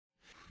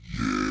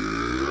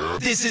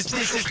This is.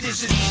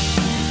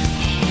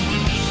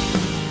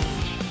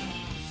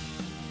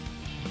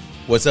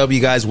 What's up, you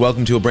guys?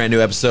 Welcome to a brand new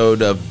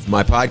episode of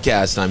my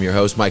podcast. I'm your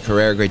host, Mike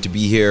Herrera. Great to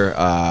be here.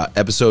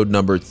 Episode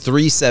number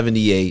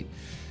 378.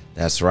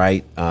 That's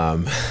right.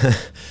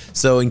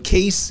 So in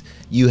case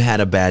you had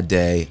a bad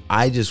day,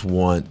 I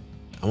want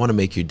to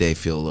make your day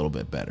feel a little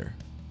bit better.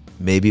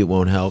 Maybe it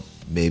won't help.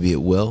 Maybe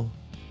it will.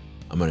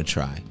 I'm going to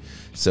try.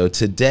 So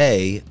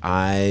today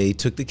I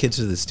took the kids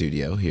to the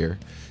studio here,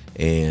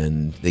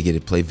 and they get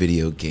to play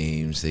video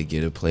games. They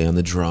get to play on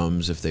the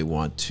drums if they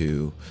want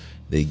to.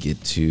 They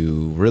get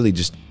to really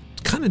just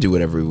kind of do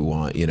whatever we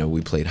want. You know,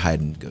 we played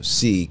hide and go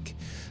seek.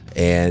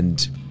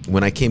 And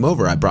when I came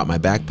over, I brought my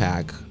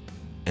backpack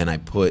and I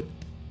put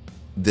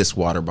this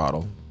water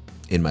bottle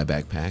in my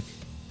backpack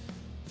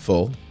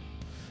full,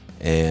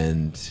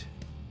 and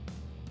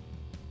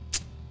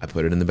I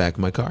put it in the back of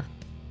my car,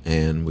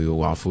 and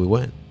off we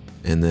went.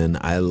 And then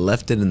I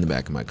left it in the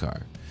back of my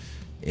car,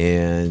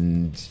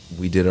 and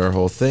we did our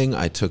whole thing.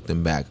 I took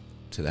them back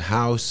to the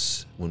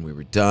house when we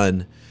were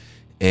done,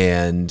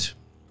 and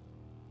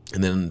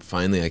then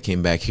finally I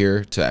came back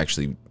here to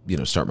actually,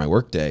 start my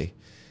work day,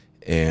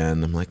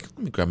 and I'm like, let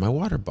me grab my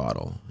water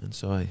bottle. And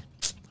so I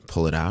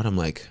pull it out. I'm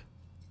like,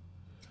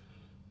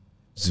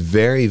 it's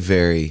very,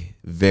 very,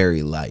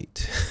 very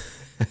light.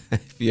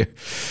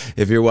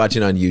 If you're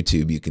watching on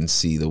YouTube, you can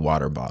see the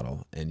water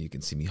bottle and you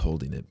can see me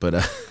holding it, but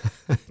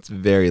it's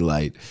very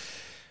light.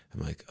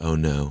 I'm like, oh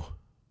no,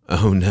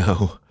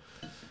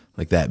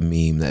 like that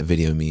meme, that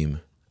video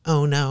meme.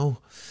 Oh no.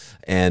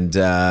 And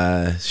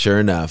sure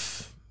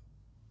enough,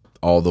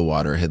 all the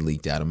water had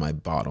leaked out of my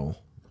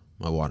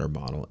water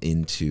bottle,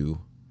 into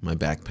my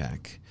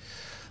backpack.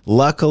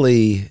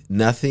 Luckily,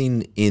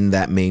 nothing in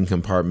that main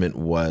compartment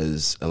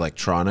was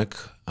electronic,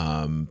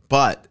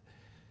 but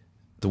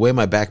the way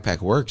my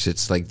backpack works,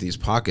 it's like these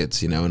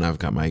pockets, and I've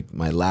got my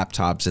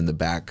laptops in the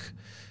back,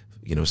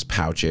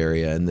 pouch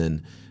area, and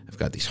then I've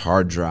got these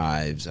hard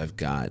drives. I've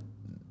got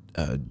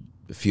a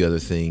few other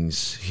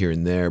things here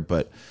and there,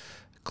 but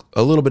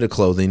a little bit of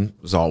clothing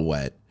was all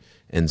wet.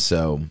 And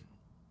so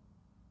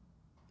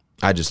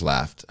I just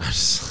laughed. I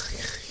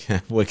was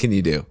like, what can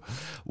you do?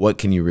 What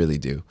can you really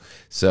do?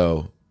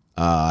 So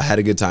I had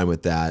a good time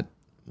with that.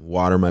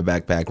 Water my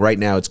backpack. Right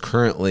now, it's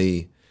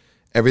currently,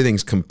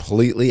 everything's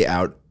completely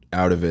out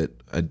of it.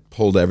 I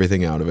pulled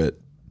everything out of it,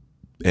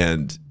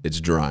 and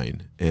it's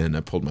drying. And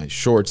I pulled my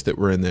shorts that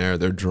were in there.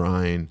 They're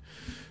drying.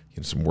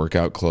 Some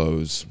workout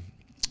clothes.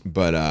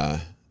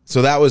 But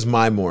so that was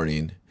my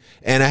morning.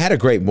 And I had a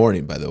great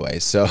morning, by the way,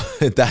 so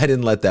I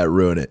didn't let that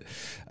ruin it.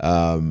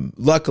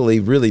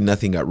 Luckily, really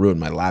nothing got ruined.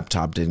 My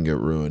laptop didn't get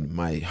ruined.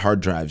 My hard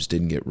drives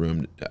didn't get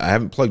ruined. I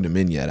haven't plugged them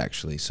in yet,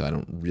 actually, so I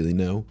don't really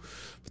know.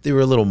 But they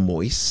were a little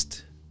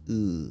moist. Ugh,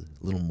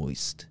 a little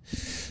moist.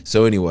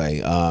 So anyway,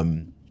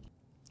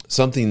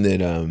 something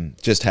that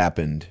just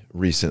happened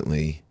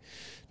recently,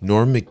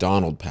 Norm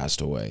Macdonald passed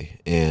away,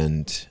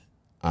 and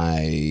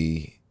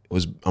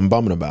I'm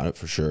bumming about it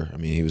for sure. I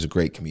mean, he was a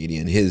great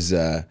comedian. His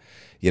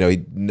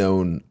he'd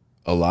known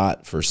a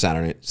lot for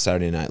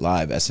Saturday Night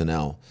Live,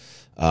 SNL,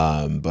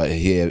 but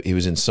he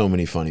was in so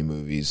many funny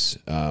movies,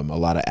 a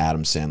lot of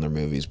Adam Sandler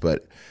movies.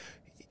 But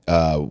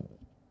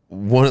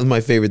one of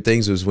my favorite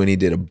things was when he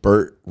did a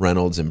Burt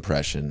Reynolds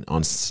impression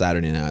on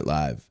Saturday Night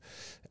Live,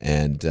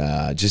 and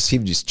he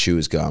would just chew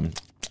his gum,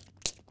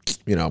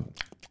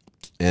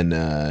 and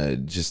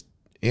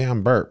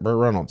I'm Burt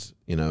Reynolds,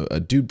 a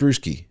Dude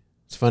Brewski.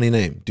 It's a funny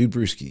name, Dude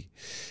Brewski.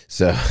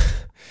 So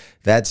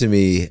that, to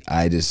me,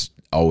 I just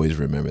always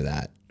remember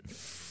that.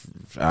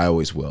 I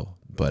always will.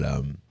 But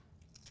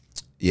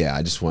yeah,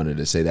 I just wanted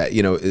to say that.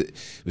 It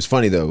was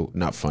funny, though.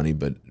 Not funny,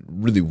 but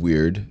really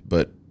weird,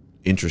 but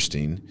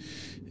interesting.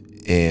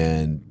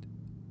 And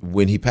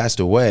when he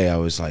passed away, I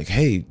was like,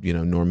 hey,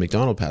 Norm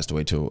Macdonald passed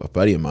away, to a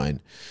buddy of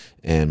mine.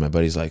 And my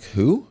buddy's like,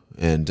 who?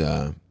 And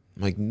I'm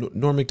like,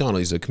 Norm Macdonald,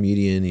 he's a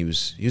comedian.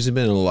 He's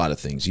been in a lot of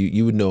things.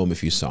 You would know him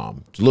if you saw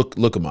him.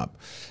 Look him up.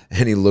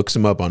 And he looks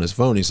him up on his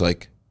phone. He's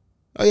like,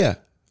 oh yeah,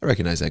 I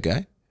recognize that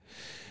guy.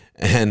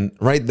 And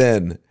right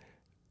then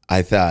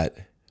I thought,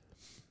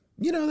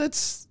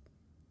 that's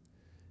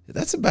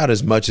about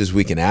as much as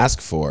we can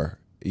ask for,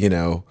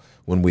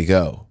 when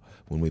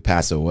we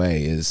pass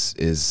away,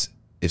 is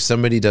if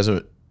somebody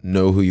doesn't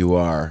know who you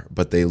are,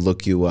 but they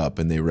look you up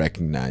and they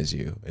recognize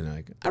you.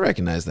 And I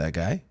recognize that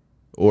guy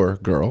or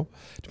girl,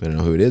 depending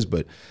on who it is,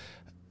 but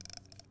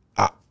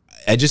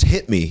it just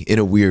hit me in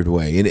a weird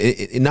way,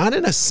 and not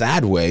in a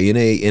sad way, in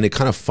a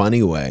kind of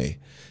funny way,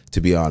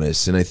 to be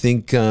honest. And I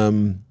think,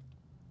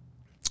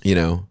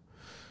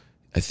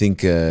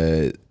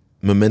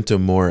 memento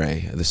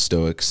mori, the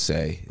Stoics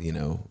say,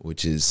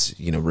 which is,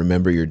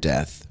 remember your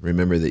death,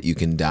 remember that you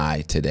can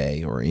die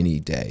today or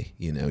any day.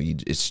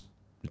 It's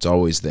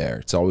always there.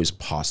 It's always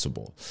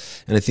possible.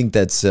 And I think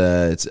that's,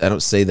 I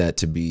don't say that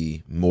to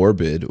be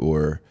morbid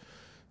or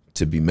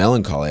to be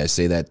melancholy. I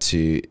say that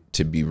to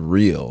be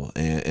real.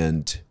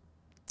 And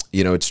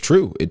it's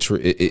true. It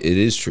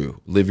is true.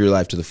 Live your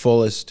life to the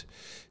fullest.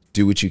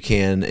 Do what you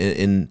can.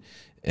 And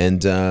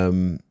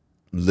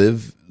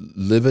live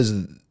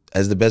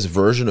as the best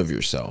version of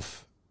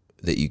yourself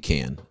that you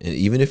can. And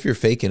even if you're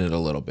faking it a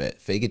little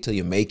bit, fake it till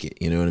you make it.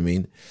 You know what I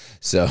mean?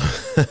 So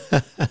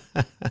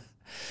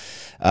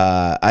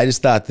I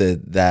just thought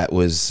that that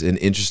was an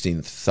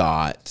interesting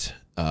thought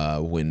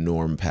when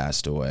Norm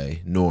passed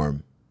away.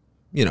 Norm,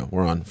 you know,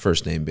 we're on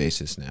first name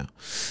basis now.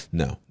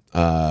 No.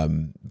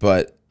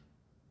 But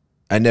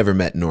I never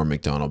met Norm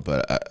Macdonald,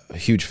 but a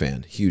huge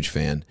fan, huge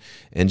fan.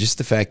 And just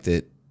the fact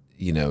that,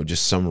 you know,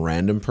 just some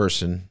random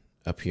person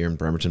up here in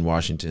Bremerton,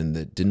 Washington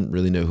that didn't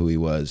really know who he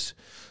was,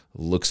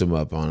 looks him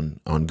up on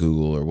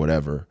Google or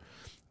whatever.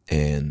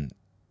 And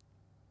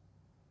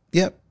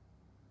yep,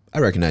 I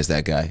recognize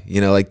that guy.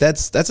 You know, like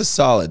that's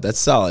solid.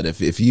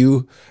 If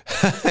you,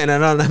 and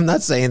I'm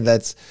not saying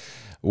that's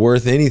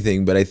worth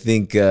anything, but I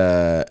think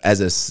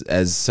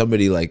as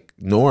somebody like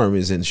Norm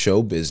is in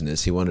show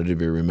business, he wanted to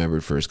be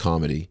remembered for his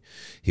comedy.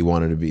 He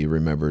wanted to be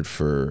remembered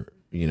for,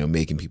 you know,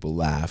 making people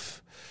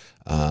laugh.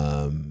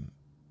 And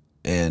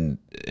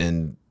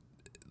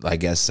I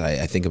guess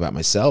I think about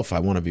myself. I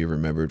want to be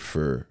remembered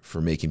for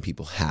making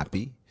people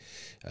happy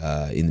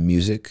in the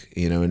music,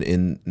 you know,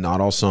 and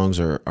not all songs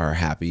are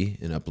happy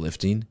and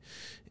uplifting,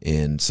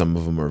 and some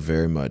of them are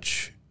very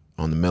much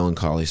on the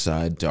melancholy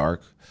side,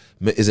 dark.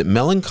 Is it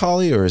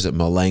melancholy or is it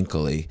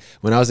melancholy?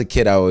 When I was a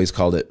kid, I always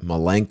called it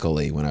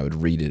melancholy when I would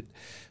read it,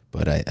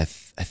 but I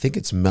think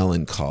it's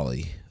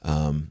melancholy.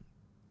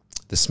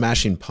 The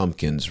Smashing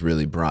Pumpkins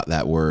really brought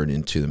that word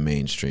into the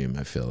mainstream,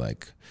 I feel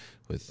like,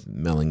 with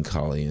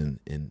Melancholy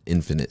and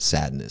Infinite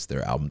Sadness,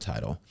 their album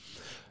title.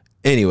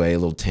 Anyway, a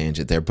little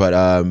tangent there,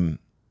 but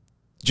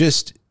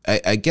just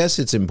I guess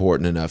it's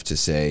important enough to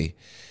say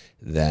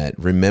that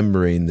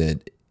remembering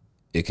that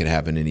it could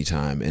happen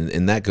anytime,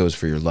 and that goes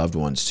for your loved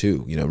ones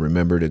too. You know,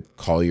 remember to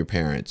call your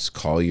parents,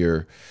 call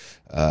your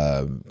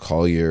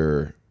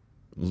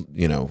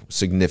you know,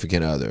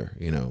 significant other,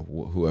 you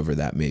know, whoever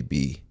that may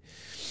be.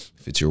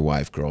 If it's your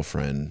wife,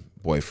 girlfriend,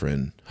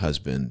 boyfriend,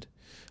 husband,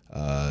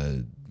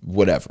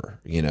 whatever,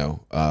 you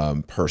know,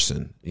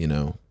 person, you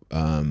know.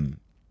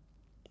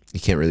 You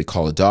can't really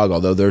call a dog,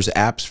 although there's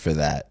apps for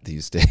that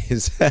these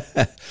days,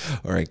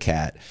 or a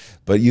cat.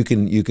 But you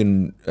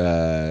can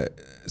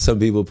some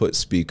people put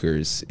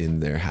speakers in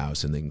their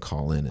house and they can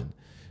call in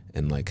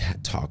and like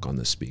talk on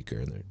the speaker,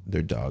 and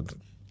their dog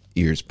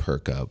ears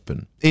perk up.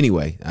 And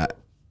anyway,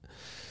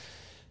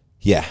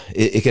 yeah,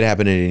 it could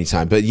happen at any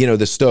time. But, you know,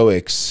 the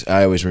Stoics,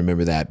 I always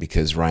remember that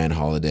because Ryan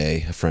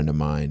Holiday, a friend of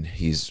mine,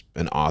 he's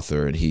an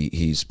author, and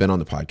he's been on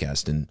the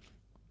podcast, and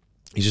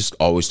he's just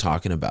always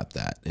talking about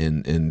that.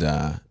 And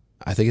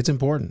I think it's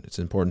important. It's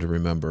important to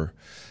remember,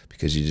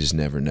 because you just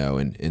never know.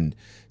 And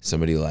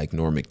somebody like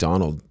Norm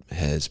Macdonald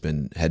had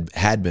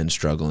been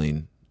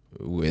struggling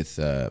with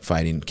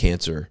fighting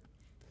cancer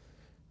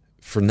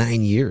for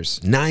 9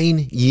 years.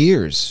 9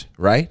 years,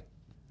 right?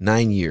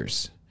 9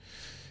 years.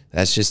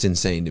 That's just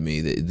insane to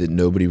me that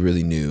nobody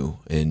really knew,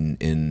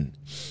 and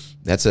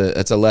that's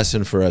a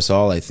lesson for us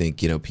all. I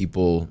think, you know,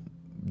 people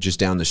just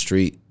down the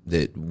street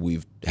that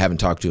we haven't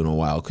talked to in a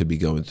while could be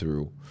going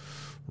through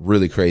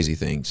really crazy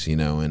things, you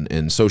know,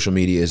 and social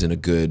media isn't a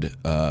good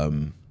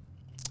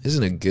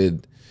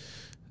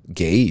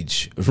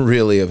gauge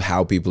really of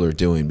how people are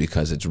doing,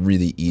 because it's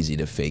really easy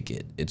to fake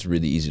it. It's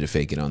really easy to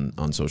fake it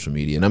on social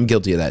media, and I'm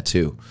guilty of that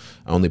too.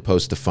 I only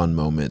post the fun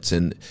moments,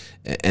 and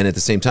at the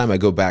same time I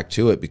go back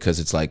to it because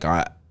it's like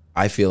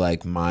I feel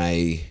like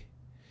my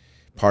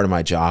part of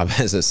my job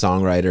as a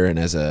songwriter and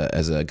as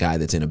a guy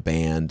that's in a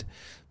band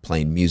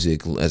playing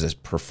music as a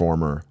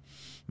performer,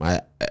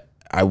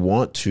 I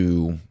want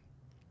to,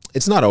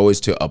 it's not always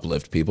to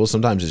uplift people.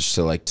 Sometimes it's just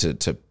to like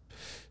to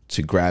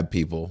grab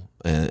people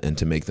and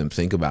to make them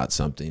think about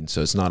something.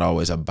 So it's not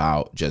always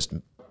about just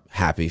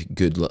happy,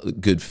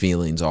 good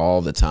feelings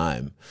all the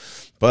time.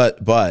 But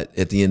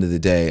at the end of the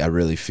day, I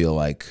really feel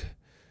like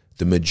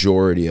the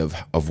majority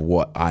of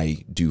what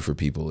I do for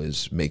people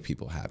is make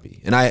people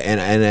happy. And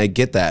I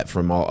get that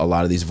from a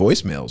lot of these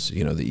voicemails,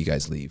 you know, that you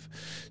guys leave.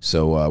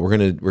 So we're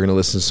gonna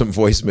listen to some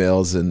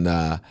voicemails,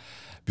 and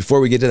before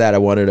we get to that, I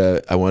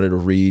wanted to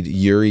read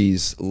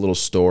Yuri's little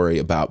story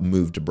about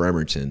Move to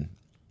Bremerton,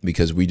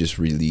 because we just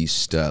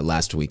released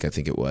last week, I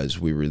think it was,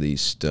 we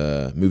released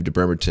Move to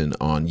Bremerton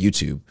on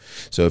YouTube.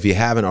 So if you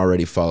haven't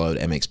already followed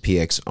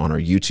MXPX on our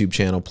YouTube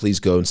channel, please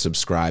go and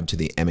subscribe to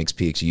the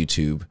MXPX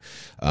YouTube,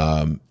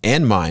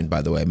 and mine,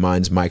 by the way.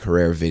 Mine's Mike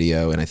Herrera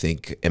Video, and I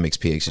think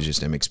MXPX is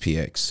just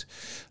MXPX.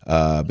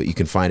 But you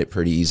can find it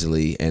pretty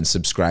easily, and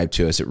subscribe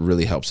to us. It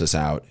really helps us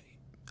out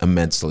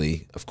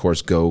immensely. Of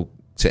course, go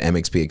to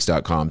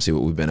mxpx.com, see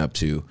what we've been up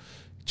to,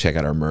 check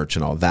out our merch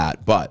and all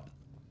that. But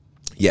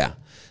yeah,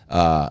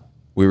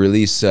 we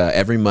release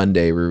every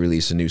Monday. We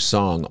release a new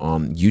song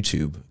on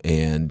YouTube,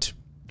 and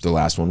the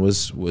last one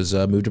was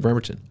Move to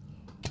Bremerton.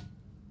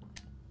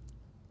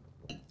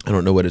 I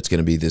don't know what it's going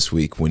to be this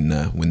week when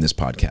this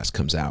podcast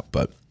comes out,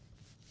 but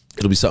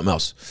it'll be something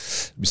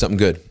else. It'll be something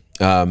good.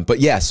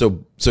 But yeah, so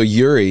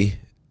Yuri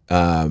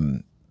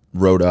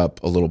wrote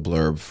up a little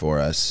blurb for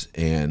us,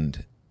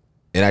 and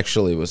it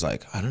actually was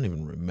like, I don't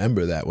even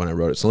remember that when I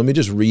wrote it. So let me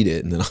just read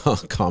it and then I'll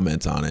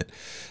comment on it.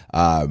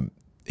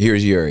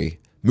 Here's Yuri.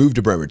 Move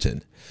to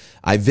Bremerton.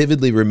 I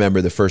vividly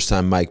remember the first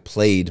time Mike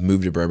played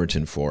Move to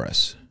Bremerton for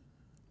us.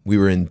 We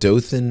were in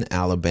Dothan,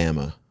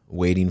 Alabama,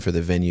 waiting for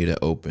the venue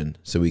to open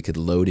so we could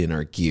load in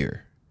our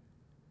gear.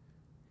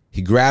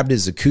 He grabbed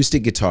his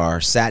acoustic guitar,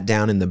 sat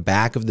down in the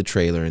back of the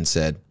trailer and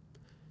said,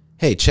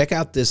 "Hey, check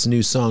out this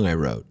new song I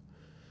wrote."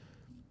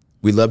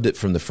 We loved it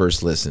from the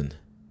first listen.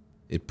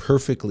 It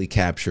perfectly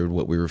captured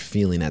what we were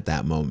feeling at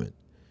that moment.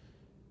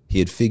 He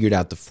had figured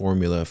out the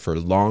formula for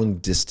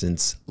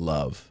long-distance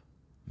love.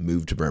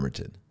 Move to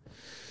Bremerton.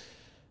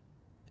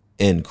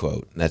 End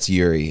quote. That's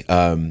Yuri.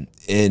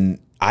 And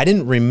I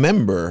didn't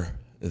remember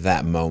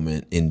that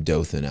moment in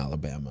Dothan,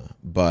 Alabama,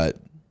 but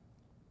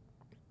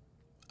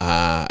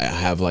I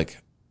have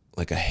like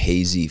a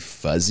hazy,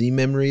 fuzzy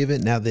memory of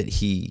it now that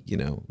he,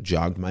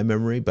 jogged my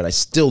memory, but I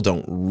still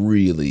don't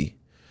really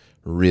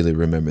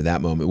remember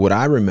that moment. What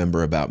I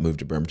remember about Move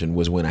to Bremerton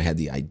was when I had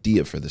the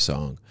idea for the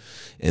song,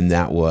 and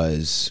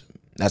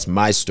that's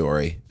my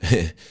story.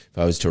 If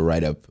I was to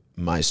write up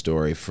my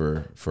story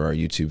for our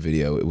YouTube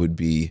video, it would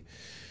be,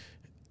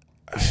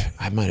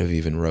 I might have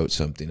even wrote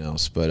something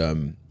else, but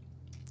I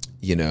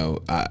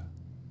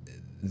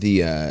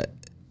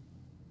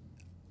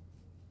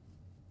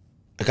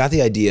got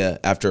the idea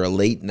after a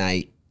late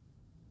night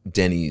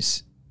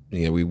Denny's.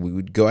 We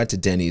would go out to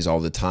Denny's all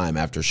the time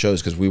after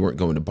shows because we weren't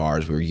going to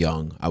bars. We were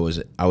young. I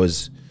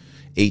was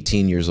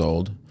 18 years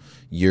old.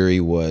 Yuri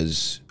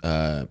was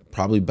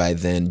probably by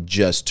then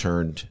just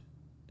turned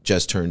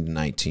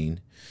 19.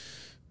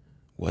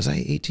 Was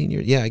I 18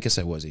 years? Yeah, I guess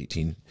I was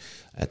 18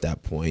 at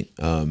that point.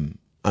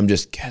 I'm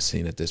just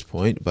guessing at this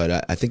point,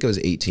 but I think I was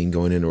 18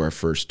 going into our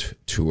first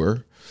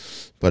tour.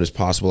 But it's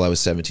possible I was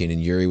 17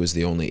 and Yuri was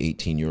the only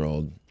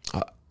 18-year-old.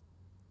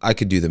 I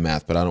could do the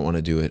math, but I don't want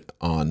to do it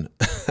on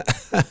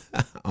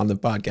on the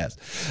podcast.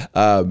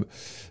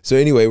 So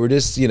anyway, we're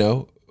just,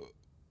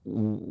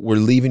 we're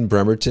leaving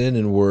Bremerton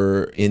and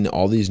we're in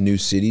all these new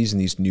cities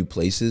and these new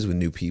places with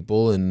new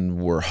people, and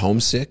we're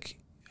homesick,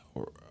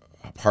 or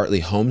partly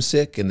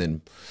homesick and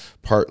then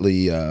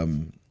partly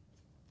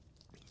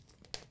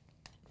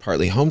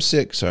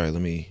homesick.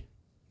 Sorry,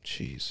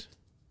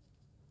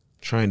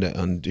 trying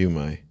to undo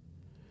my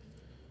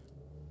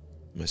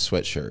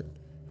sweatshirt.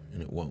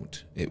 And it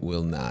won't. It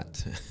will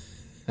not.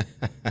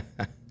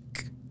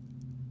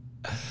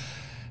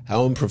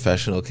 How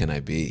unprofessional can I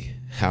be?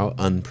 How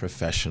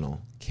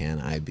unprofessional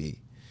can I be?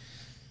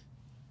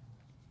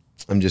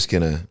 I'm just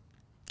gonna,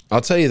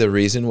 I'll tell you the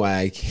reason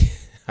why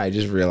I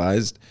just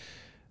realized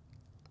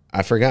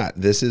I forgot.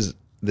 This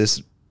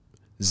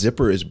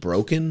zipper is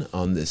broken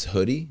on this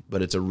hoodie,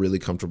 but it's a really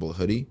comfortable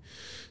hoodie.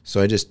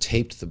 So I just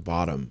taped the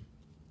bottom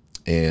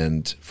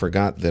and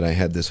forgot that I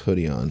had this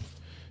hoodie on.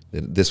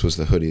 This was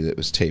the hoodie that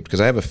was taped,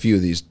 because I have a few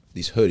of these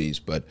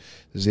hoodies, but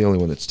this is the only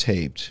one that's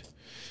taped.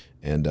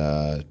 And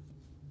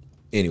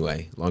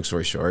anyway, long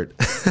story short,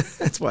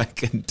 that's why I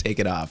couldn't take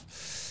it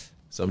off.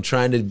 So I'm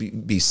trying to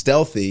be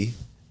stealthy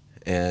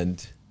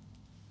and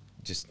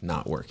just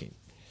not working.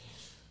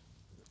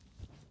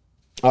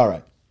 All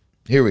right,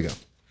 here we go.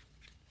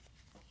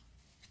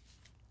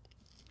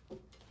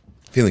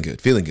 Feeling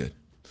good, feeling good.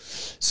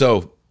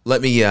 So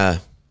let me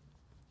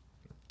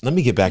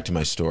get back to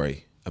my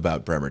story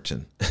about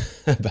Bremerton,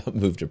 about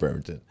Move to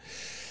Bremerton.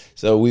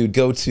 So we would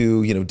go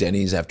to,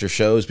 Denny's after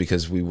shows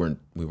because we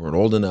weren't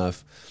old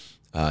enough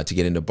to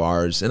get into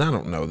bars. And I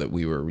don't know that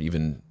we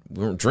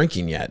weren't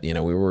drinking yet, we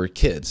were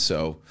kids.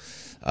 So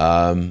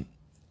I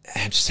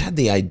just had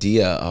the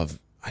idea of,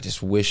 I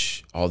just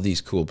wish all these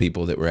cool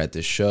people that were at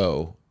this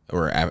show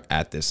or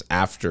at this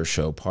after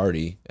show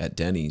party at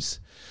Denny's,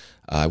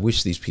 I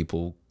wish these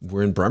people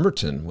were in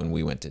Bremerton when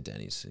we went to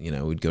Denny's.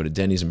 We'd go to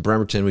Denny's in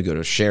Bremerton. We'd go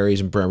to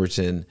Sherry's in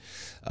Bremerton.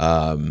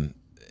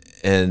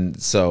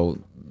 And so,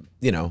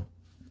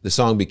 the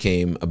song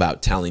became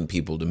about telling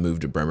people to move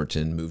to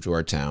Bremerton, move to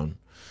our town.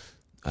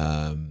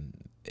 And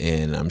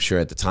I'm sure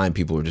at the time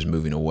people were just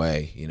moving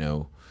away.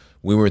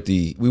 We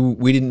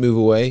didn't move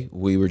away.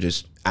 We were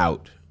just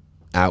out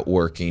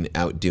working,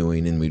 out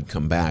doing, and we'd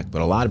come back.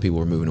 But a lot of people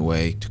were moving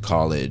away to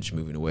college,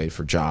 moving away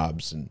for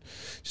jobs, and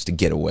just to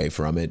get away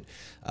from it.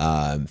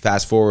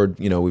 Fast forward,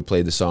 we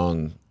played the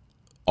song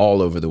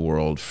all over the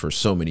world for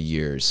so many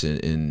years,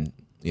 and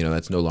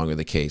that's no longer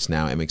the case.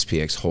 Now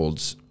MXPX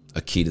holds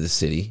a key to the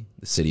city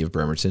of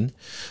Bremerton,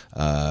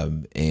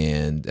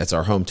 and that's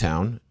our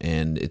hometown,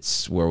 and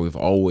it's where we've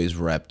always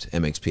repped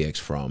MXPX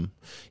from,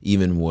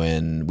 even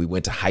when we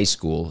went to high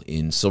school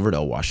in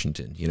Silverdale,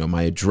 Washington.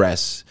 My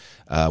address,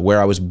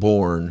 where I was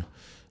born,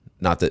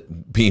 not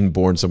that being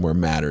born somewhere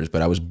matters,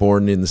 but I was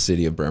born in the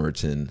city of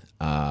Bremerton.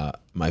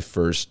 The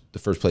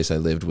first place I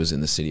lived was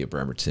in the city of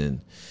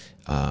Bremerton.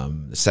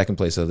 The second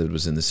place I lived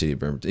was in the city of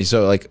Bremerton.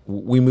 So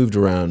we moved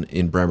around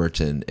in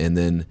Bremerton, and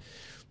then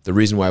the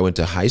reason why I went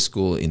to high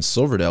school in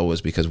Silverdale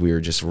was because we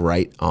were just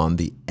right on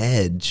the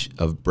edge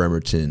of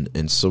Bremerton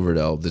and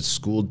Silverdale, the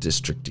school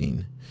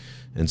districting.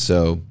 And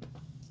so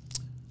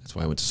that's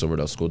why I went to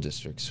Silverdale school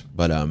districts.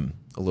 But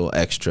little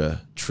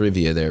extra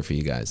trivia there for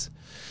you guys.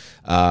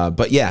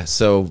 But yeah,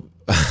 so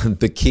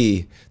the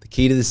key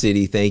to the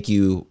city. Thank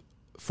you,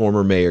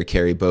 former Mayor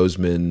Kerry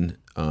Bozeman.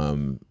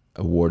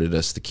 Awarded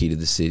us the key to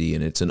the city,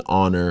 and it's an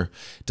honor.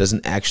 It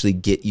doesn't actually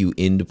get you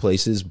into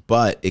places,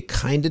 but it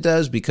kind of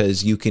does,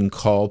 because you can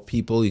call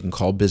people, you can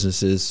call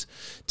businesses,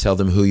 tell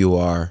them who you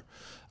are.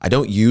 I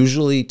don't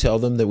usually tell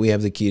them that we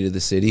have the key to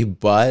the city,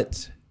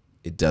 but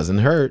it doesn't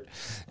hurt,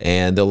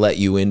 and they'll let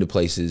you into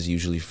places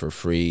usually for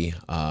free.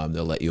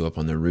 They'll let you up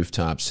on their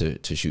rooftops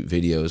to shoot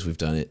videos. We've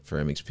done it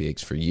for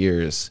MXPX for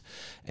years,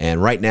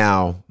 and right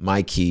now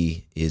my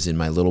key is in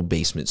my little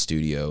basement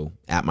studio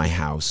at my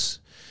house.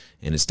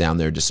 And it's down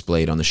there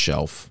displayed on the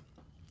shelf.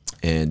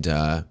 And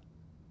I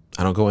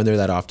don't go in there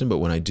that often, but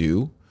when I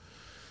do,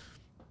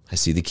 I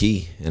see the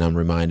key, and I'm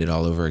reminded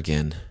all over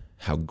again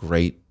how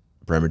great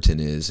Bremerton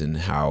is and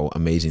how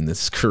amazing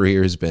this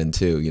career has been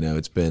too. You know,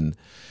 it's been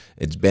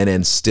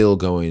and still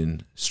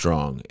going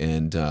strong.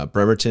 And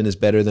Bremerton is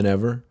better than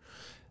ever.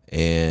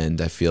 And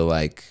I feel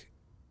like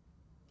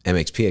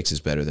MXPX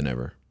is better than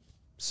ever.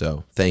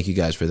 So thank you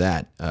guys for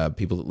that.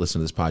 People that listen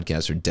to this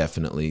podcast are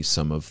definitely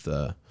some of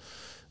the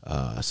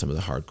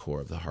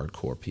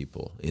hardcore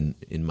people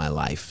in my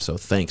life. So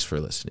thanks for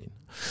listening.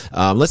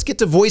 Let's get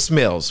to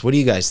voicemails. What do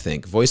you guys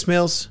think?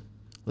 Voicemails?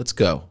 Let's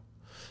go.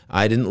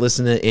 I didn't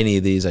listen to any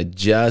of these.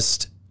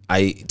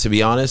 To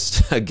be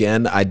honest,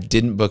 again, I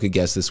didn't book a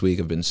guest this week.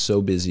 I've been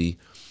so busy.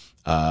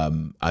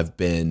 I've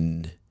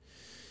been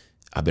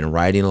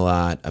writing a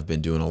lot. I've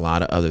been doing a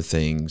lot of other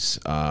things.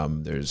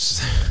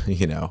 There's,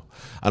 you know,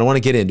 I don't want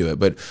to get into it,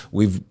 but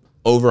we've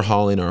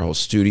overhauling our whole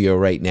studio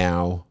right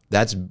now.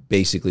 That's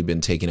basically been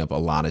taking up a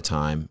lot of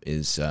time,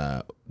 is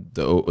the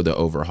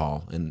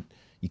overhaul, and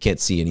you can't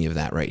see any of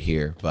that right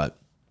here, but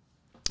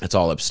it's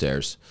all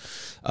upstairs.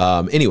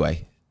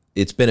 Anyway,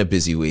 it's been a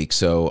busy week,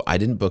 so I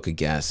didn't book a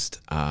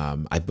guest.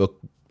 I book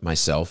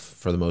myself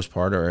for the most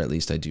part, or at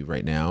least I do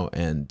right now,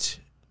 and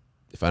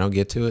if I don't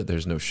get to it,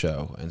 there's no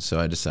show. And so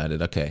I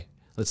decided, okay,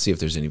 let's see if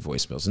there's any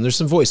voicemails, and there's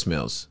some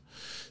voicemails.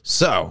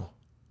 So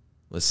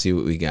let's see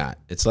what we got.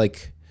 It's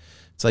like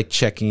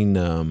checking.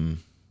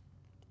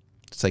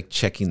 It's like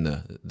checking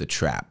the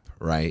trap,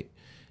 right?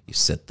 You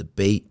set the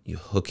bait, you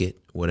hook it,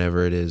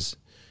 whatever it is,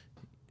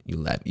 you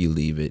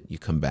leave it, you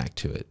come back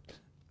to it.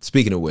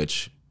 Speaking of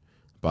which,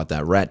 about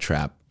that rat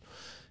trap,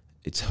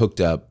 it's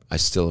hooked up. I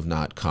still have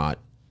not caught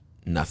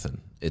nothing.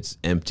 It's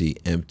empty.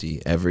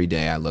 Every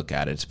day I look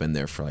at it, it's been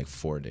there for like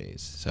 4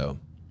 days. So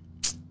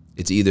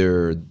it's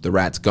either the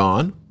rat's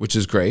gone, which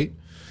is great,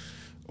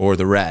 or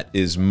the rat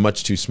is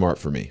much too smart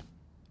for me,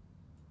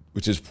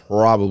 which is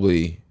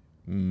probably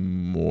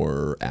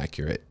more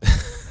accurate.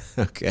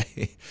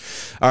 Okay.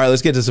 All right,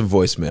 let's get to some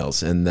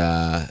voicemails, and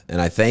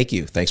I thank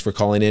you. Thanks for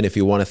calling in. If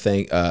you want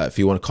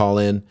to call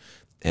in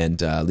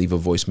and leave a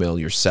voicemail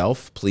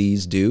yourself,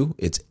 please do.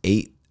 It's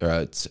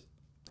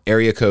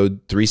area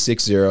code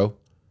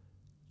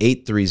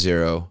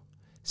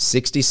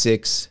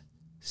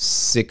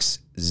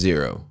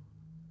 360-830-6660.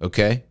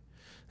 Okay?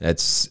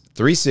 That's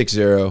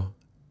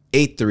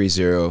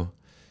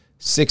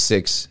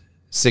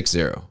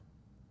 360-830-6660.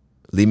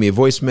 Leave me a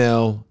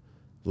voicemail.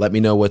 Let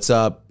me know what's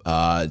up.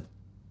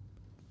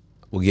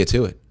 We'll get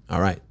to it. All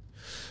right.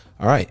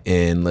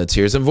 And let's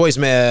hear some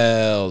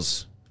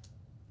voicemails.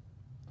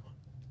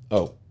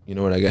 Oh, you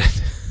know what I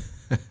got?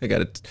 I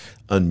got to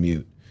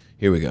unmute.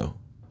 Here we go.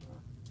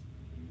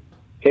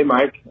 Hey,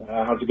 Mike.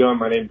 How's it going?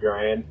 My name's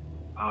Ryan.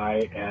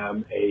 I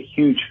am a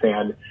huge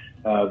fan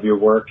of your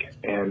work,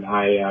 and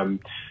I am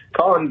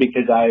calling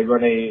because I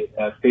run a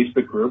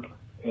Facebook group,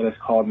 and it's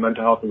called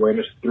Mental Health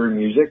Awareness Through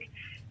Music.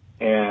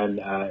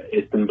 And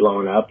it's been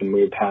blowing up, and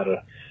we've had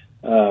a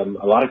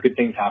lot of good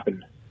things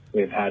happen.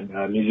 We've had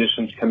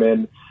musicians come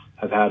in.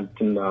 I've had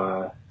some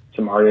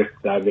artists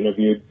that I've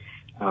interviewed.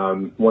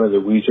 One of the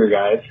Weezer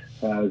guys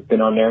has been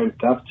on there and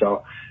stuff.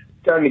 So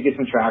starting to get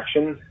some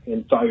traction,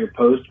 and saw your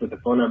post with the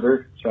phone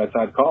number, so I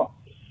thought I'd call.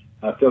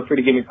 Feel free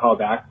to give me a call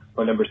back.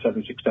 Phone number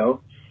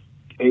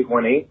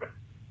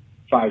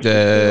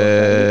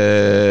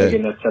 760-818-5660.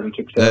 Again, that's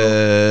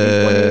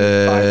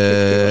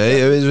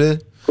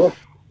 760-818-5660. Cool.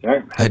 All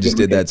right. I just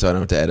did that so I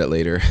don't have to edit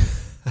later.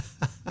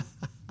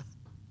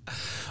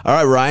 All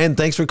right, Ryan,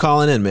 thanks for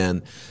calling in,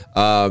 man.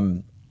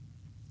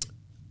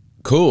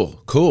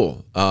 Cool.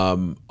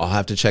 I'll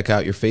have to check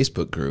out your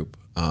Facebook group.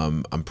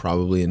 I'm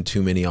probably in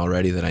too many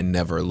already that I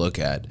never look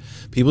at.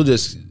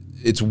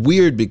 It's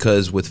weird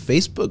because with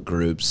Facebook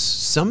groups,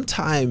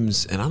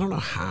 sometimes, and I don't know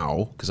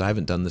how, because I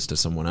haven't done this to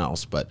someone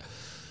else, but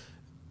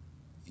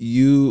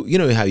you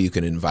know how you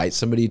can invite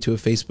somebody to a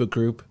Facebook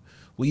group?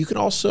 Well, you can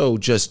also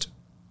just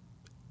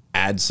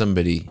add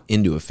somebody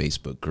into a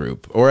Facebook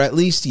group, or at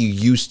least you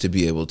used to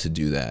be able to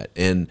do that.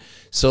 And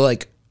so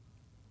like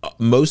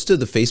most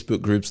of the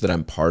Facebook groups that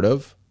I'm part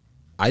of,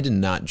 I did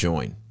not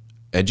join.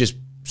 I just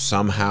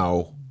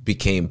somehow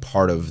became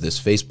part of this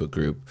Facebook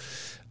group.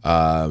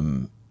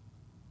 And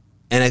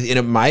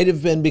it might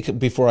have been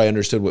before I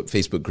understood what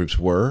Facebook groups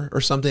were or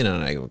something,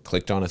 and I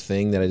clicked on a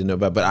thing that I didn't know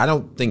about, but I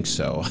don't think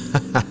so.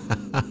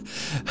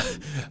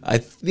 I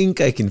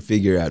think I can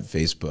figure out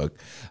Facebook.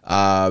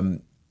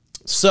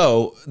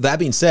 So that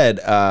being said,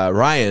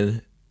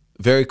 Ryan,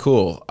 very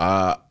cool.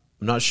 I'm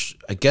not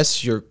I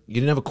guess you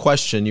didn't have a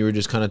question. You were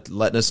just kind of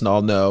letting us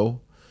all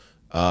know.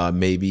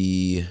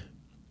 Maybe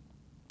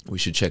we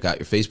should check out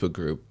your Facebook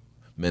group.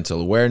 Mental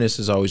awareness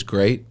is always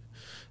great.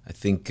 I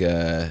think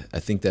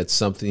that's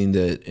something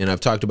that, and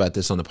I've talked about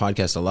this on the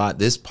podcast a lot.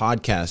 This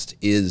podcast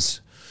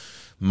is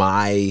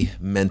my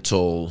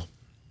mental,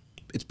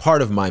 it's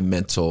part of my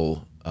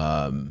mental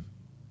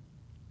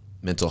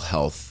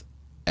health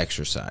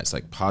exercise,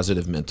 like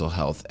positive mental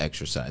health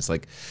exercise.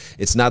 Like,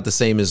 it's not the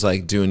same as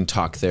like doing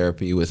talk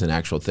therapy with an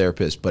actual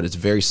therapist, but it's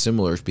very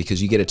similar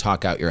because you get to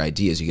talk out your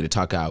ideas, you get to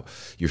talk out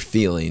your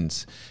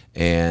feelings,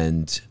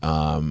 and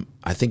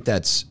I think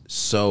that's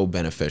so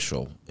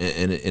beneficial.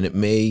 And it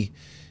may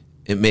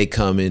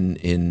come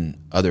in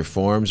other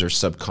forms or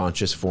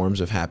subconscious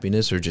forms of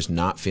happiness or just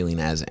not feeling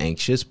as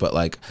anxious. But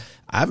like,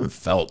 I haven't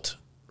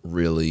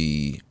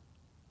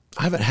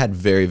had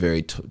very,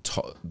 very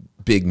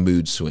big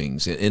mood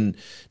swings. And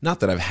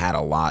not that I've had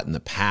a lot in the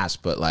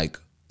past, but like,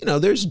 you know,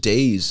 there's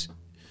days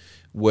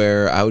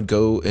where I would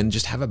go and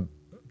just have a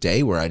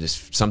day where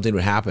something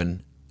would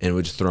happen and it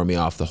would just throw me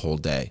off the whole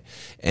day.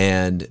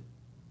 And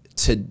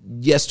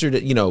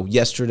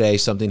yesterday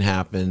something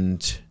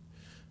happened.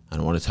 I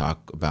don't want to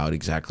talk about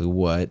exactly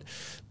what,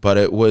 but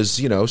it was,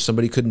 you know,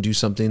 somebody couldn't do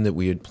something that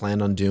we had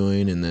planned on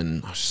doing, and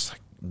then I was just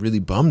like really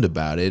bummed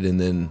about it. And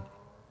then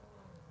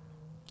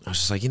I was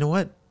just like, you know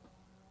what?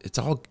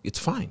 It's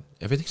fine.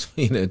 Everything's,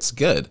 you know, it's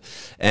good.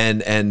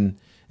 And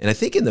I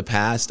think in the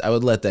past I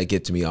would let that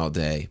get to me all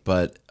day,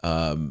 but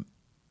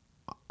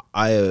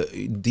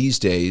these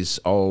days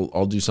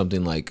I'll do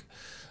something like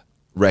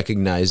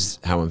recognize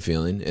how I'm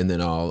feeling, and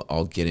then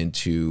I'll get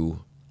into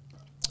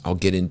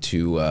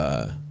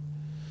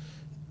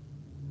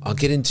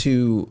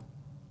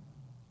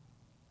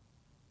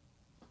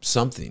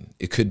something.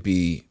 It could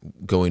be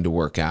going to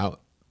work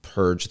out,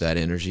 purge that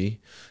energy.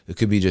 It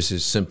could be just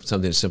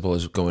something as simple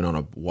as going on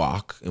a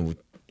walk. And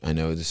I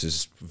know this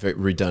is very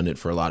redundant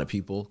for a lot of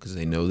people because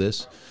they know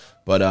this.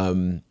 But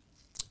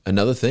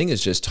another thing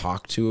is just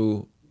talk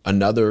to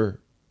another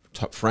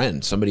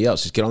friend, somebody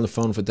else. Just get on the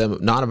phone with them,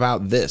 not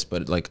about this,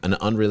 but like an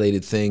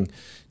unrelated thing.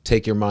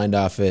 Take your mind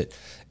off it.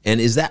 And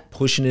is that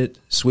pushing it,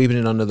 sweeping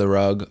it under the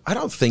rug? I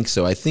don't think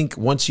so. I think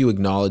once you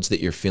acknowledge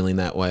that you're feeling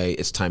that way,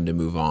 it's time to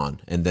move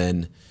on. And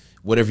then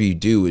whatever you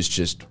do is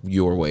just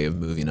your way of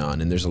moving on.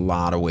 And there's a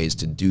lot of ways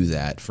to do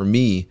that. For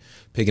me,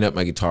 picking up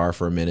my guitar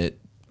for a minute,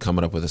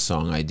 coming up with a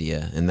song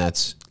idea. And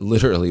that's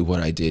literally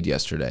what I did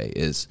yesterday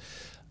is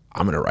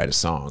I'm going to write a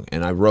song.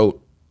 And I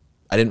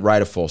didn't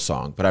write a full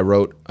song, but I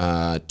wrote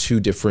 2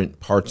 different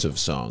parts of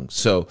songs.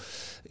 So,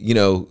 you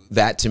know,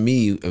 that to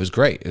me, it was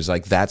great. It was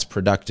like, that's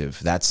productive.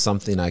 That's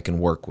something I can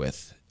work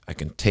with. I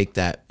can take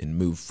that and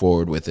move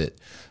forward with it.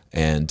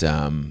 And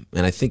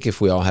I think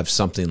if we all have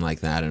something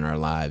like that in our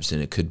lives,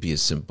 and it could be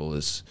as simple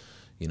as,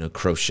 you know,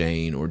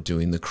 crocheting or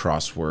doing the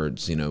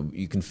crosswords, you know,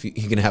 you can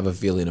have a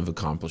feeling of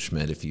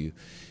accomplishment if you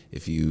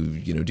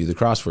do the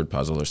crossword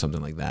puzzle or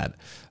something like that.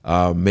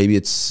 Maybe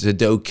it's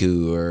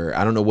Sudoku, or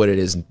I don't know what it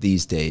is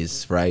these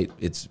days, right?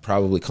 It's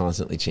probably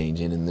constantly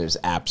changing, and there's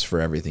apps for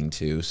everything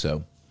too.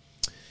 So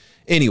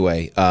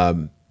anyway,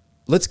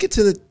 let's get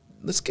to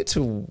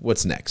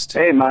what's next.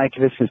 Hey, Mike,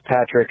 this is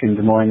Patrick in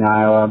Des Moines,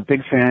 Iowa.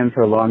 Big fan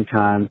for a long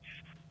time.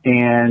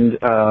 And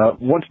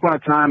once upon a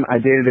time, I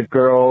dated a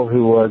girl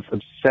who was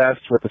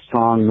obsessed with the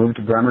song Move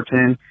to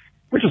Bremerton,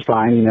 which is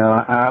fine. You know,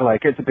 I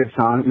like it. It's a good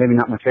song. Maybe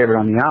not my favorite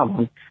on the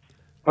album.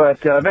 But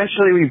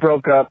eventually we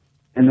broke up,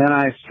 and then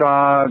I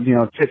saw,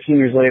 15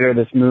 years later,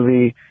 this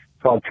movie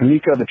called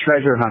Kamiko the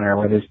Treasure Hunter,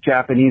 where this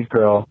Japanese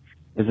girl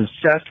is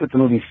obsessed with the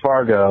movie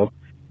Fargo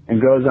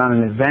and goes on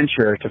an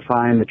adventure to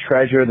find the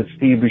treasure that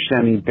Steve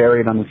Buscemi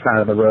buried on the side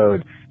of the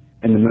road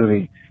in the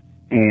movie.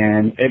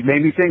 And it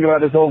made me think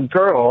about this old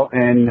girl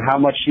and how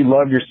much she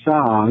loved your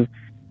song,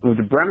 Move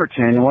to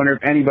Bremerton. I wonder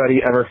if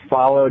anybody ever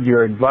followed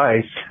your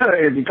advice,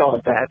 if you call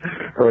it that,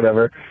 or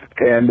whatever,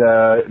 and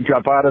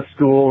drop out of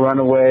school, run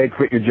away,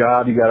 quit your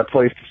job, you got a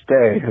place to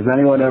stay. Has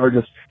anyone ever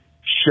just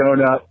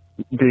shown up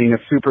being a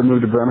super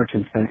Move to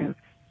Bremerton fan?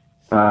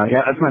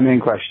 Yeah, that's my main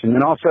question.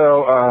 And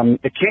also,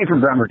 It Came from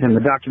Bremerton,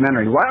 the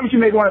documentary. Why don't you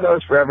make one of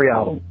those for every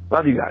album?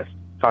 Love you guys.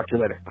 Talk to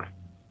you later. Bye.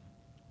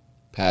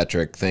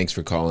 Patrick, thanks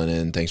for calling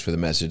in. Thanks for the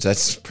message.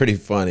 That's pretty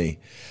funny.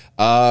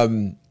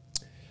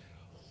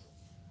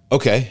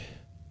 Okay.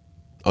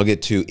 I'll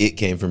get to It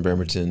Came from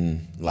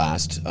Bremerton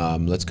last.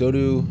 Let's go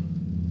to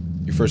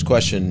your first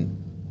question.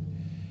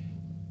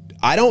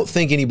 I don't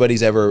think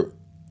anybody's ever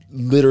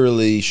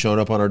literally shown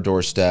up on our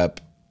doorstep.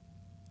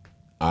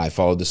 I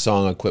followed the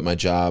song. I quit my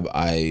job.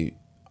 I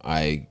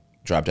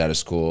dropped out of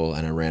school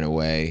and I ran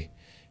away.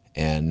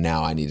 And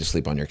now I need to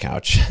sleep on your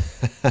couch.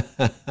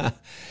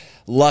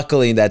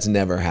 Luckily, that's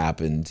never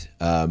happened.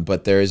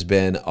 But there has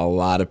been a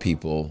lot of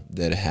people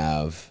that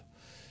have,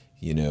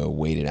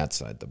 waited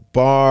outside the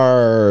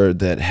bar,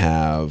 that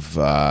have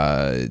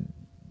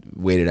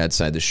waited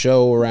outside the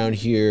show around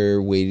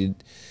here,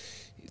 waited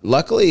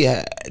luckily,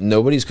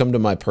 nobody's come to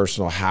my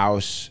personal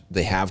house.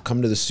 They have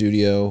come to the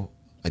studio.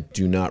 I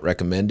do not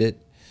recommend it,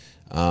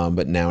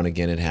 but now and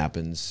again it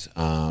happens.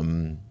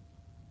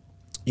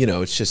 You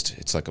know,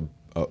 it's like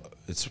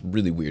it's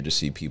really weird to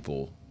see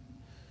people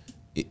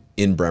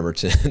in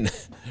Bremerton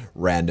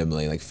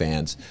randomly, like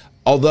fans.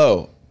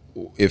 Although,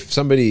 if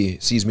somebody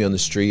sees me on the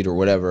street or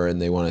whatever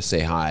and they want to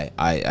say hi,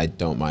 I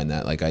don't mind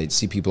that. Like, I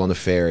see people on the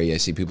ferry, I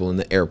see people in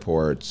the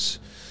airports,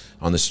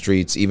 on the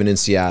streets, even in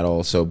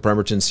Seattle. So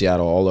Bremerton,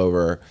 Seattle, all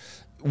over,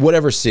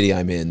 whatever city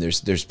I'm in,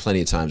 there's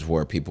plenty of times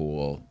where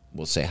people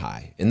will say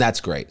hi, and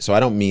that's great. So I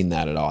don't mean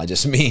that at all. I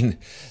just mean,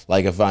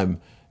 like, if I'm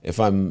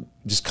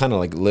just kind of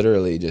like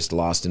literally just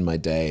lost in my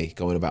day,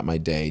 going about my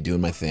day,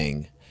 doing my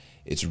thing,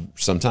 it's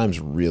sometimes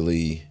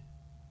really,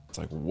 it's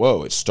like,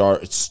 whoa, it's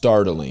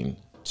startling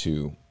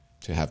to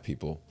have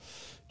people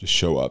just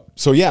show up.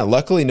 So yeah,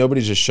 luckily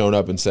nobody's just shown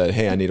up and said,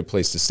 hey, I need a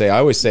place to stay. I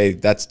always say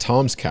that's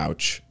Tom's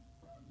couch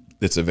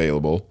that's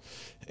available,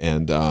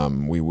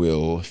 and we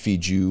will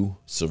feed you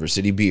Silver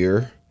City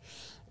beer,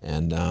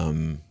 and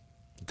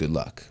good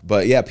luck.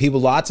 But yeah,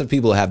 lots of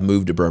people have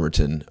moved to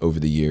Bremerton over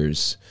the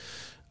years.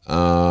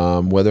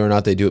 Whether or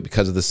not they do it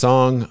because of the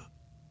song,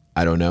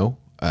 I don't know.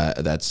 I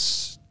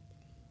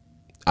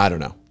don't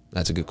know.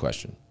 That's a good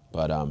question.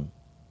 But a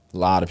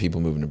lot of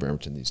people moving to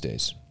Bremerton these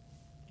days.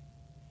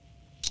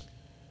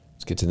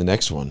 Let's get to the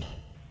next one.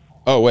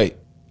 Oh, wait.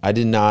 I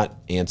did not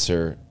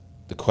answer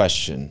the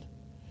question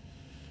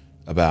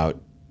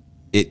about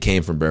It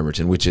Came from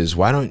Bremerton, which is,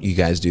 why don't you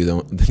guys do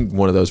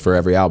one of those for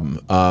every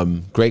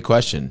album? Great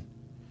question.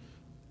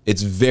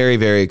 It's very,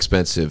 very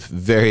expensive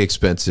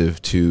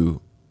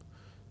to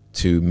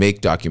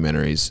make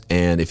documentaries.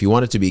 And if you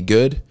want it to be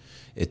good,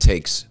 it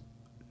takes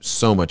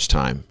so much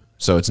time.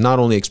 So it's not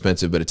only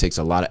expensive, but it takes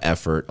a lot of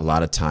effort, a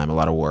lot of time, a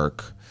lot of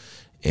work.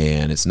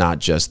 And it's not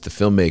just the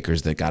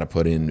filmmakers that got to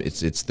put in,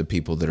 it's the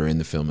people that are in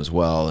the film as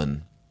well.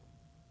 And,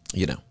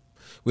 you know,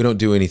 we don't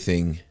do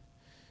anything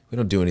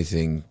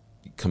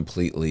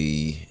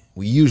completely,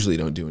 we usually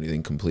don't do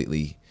anything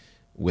completely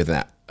with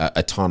that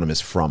autonomous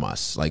from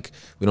us. Like,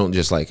 we don't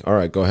just like, all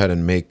right, go ahead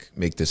and make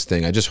this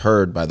thing. I just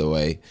heard, by the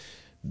way,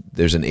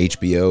 there's an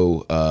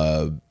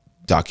HBO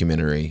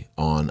documentary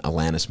on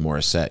Alanis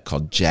Morissette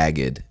called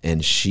Jagged,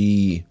 and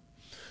she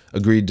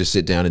agreed to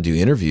sit down and do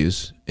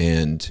interviews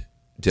and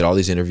did all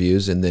these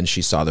interviews, and then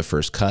she saw the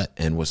first cut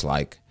and was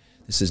like,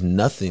 this is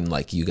nothing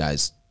like you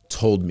guys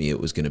told me it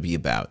was going to be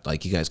about.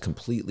 Like, you guys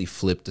completely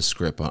flipped the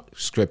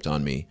script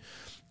on me,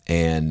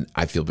 and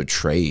I feel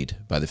betrayed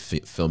by the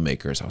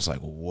filmmakers. I was like,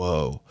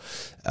 whoa.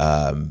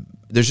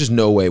 There's just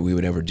no way we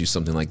would ever do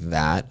something like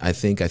that. I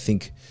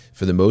think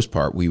for the most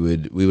part, we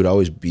would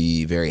always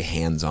be very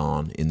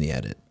hands-on in the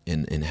edit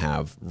and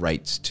have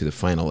rights to the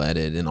final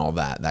edit and all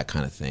that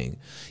kind of thing.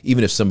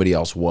 Even if somebody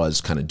else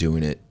was kind of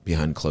doing it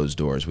behind closed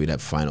doors, we'd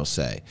have final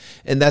say.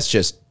 And that's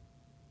just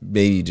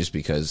maybe just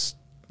because,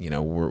 you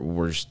know,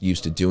 we're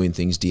used to doing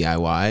things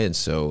DIY, and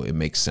so it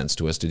makes sense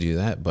to us to do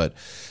that. But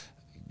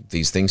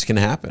these things can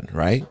happen,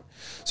 right?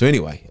 So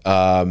anyway,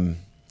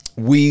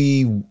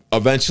 we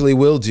eventually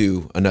will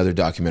do another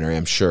documentary,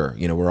 I'm sure.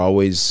 You know, we're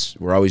always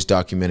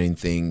documenting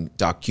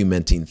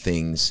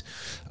things,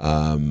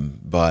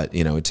 but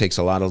you know, it takes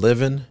a lot of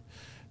living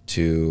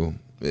to.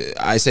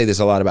 I say this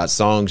a lot about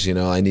songs. You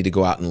know, I need to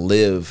go out and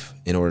live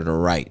in order to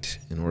write.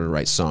 In order to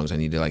write songs, I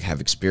need to like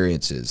have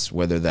experiences,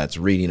 whether that's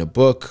reading a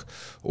book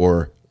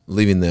or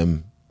living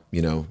them,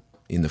 you know,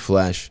 in the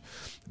flesh.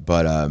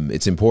 But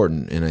it's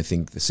important, and I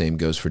think the same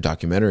goes for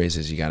documentaries.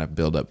 Is you got to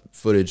build up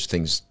footage.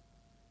 Things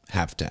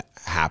have to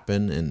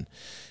happen,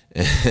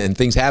 and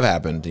things have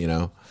happened, you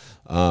know.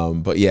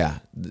 But yeah,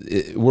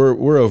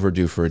 we're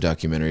overdue for a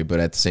documentary. But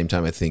at the same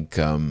time, I think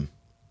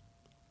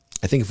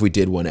if we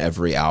did one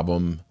every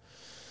album,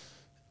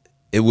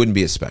 it wouldn't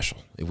be as special.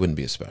 It wouldn't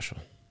be as special.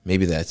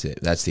 Maybe that's it.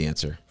 That's the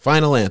answer.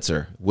 Final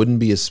answer. Wouldn't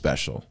be as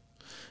special.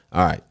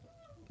 All right.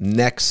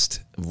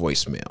 Next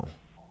voicemail.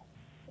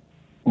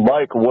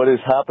 Mike, what is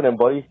happening,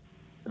 buddy?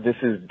 This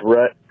is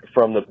Brett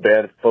from the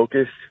band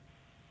Focus.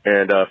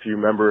 And if you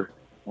remember,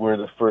 we're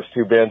the first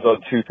two bands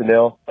on Tooth and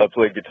Nail. I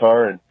played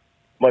guitar, and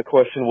my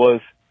question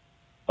was,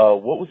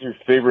 what was your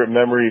favorite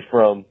memory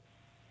from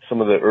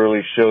some of the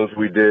early shows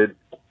we did,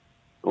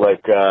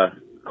 like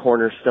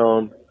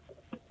Cornerstone,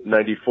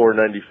 94,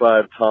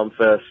 95, Tom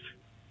Fest,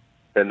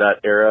 and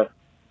that era?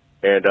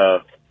 And,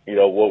 you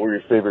know, what were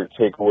your favorite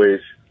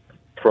takeaways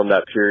from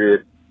that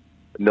period,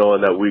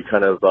 knowing that we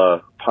kind of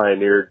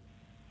pioneered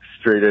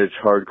straight edge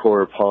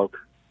hardcore punk,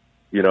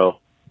 you know,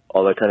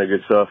 all that kind of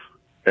good stuff.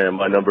 And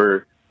my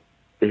number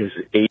is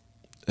 8.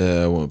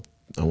 I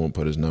won't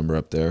put his number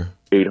up there.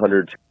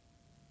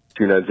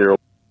 800-290.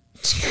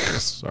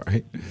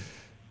 Sorry.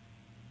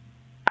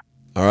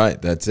 All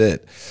right, that's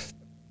it,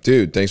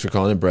 dude. Thanks for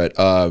calling in, Brett.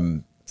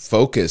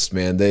 Focused,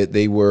 man.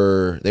 They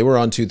were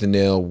on Tooth and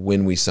Nail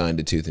when we signed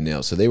to Tooth and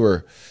Nail. So they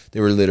were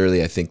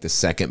literally, I think, the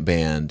second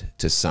band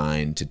to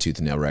sign to Tooth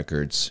and Nail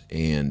Records,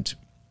 and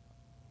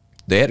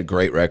they had a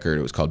great record.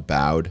 It was called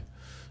Bowed.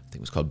 I think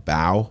it was called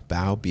Bow,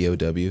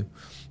 B-O-W.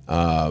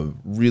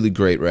 Really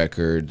great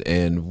record.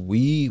 And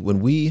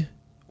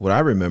what I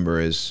remember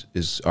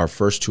is our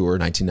first tour,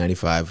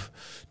 1995,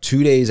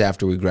 2 days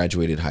after we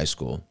graduated high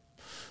school.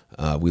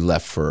 We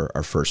left for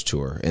our first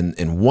tour,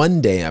 and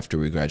one day after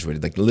we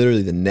graduated, like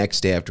literally the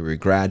next day after we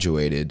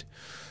graduated,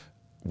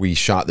 we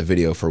shot the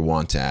video for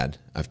Want-Ad.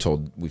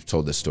 We've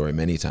told this story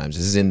many times.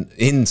 This is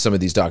in some of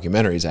these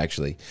documentaries,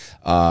 actually.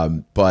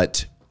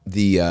 But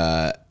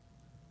the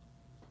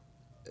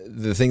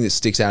thing that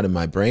sticks out in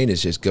my brain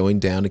is just going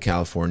down to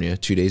California.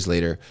 2 days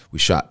later, we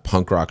shot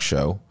Punk Rock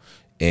Show,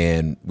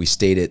 and we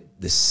stayed at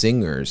the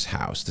singer's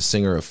house, the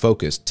singer of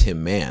Focus,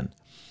 Tim Mann.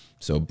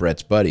 So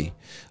Brett's buddy.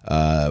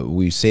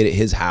 We stayed at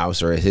his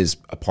house, or at his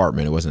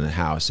apartment. It wasn't a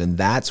house. And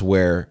that's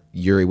where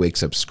Yuri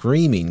Wakes Up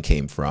Screaming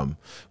came from.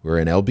 We were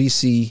in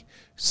LBC,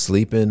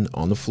 sleeping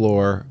on the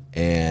floor,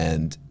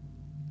 and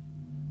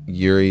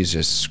Yuri's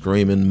just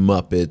screaming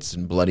Muppets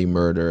and bloody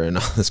murder and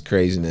all this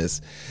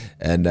craziness.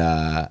 And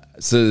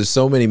so there's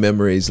so many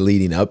memories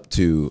leading up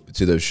to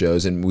those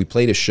shows. And we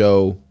played a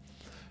show.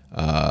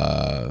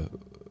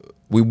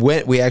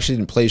 We actually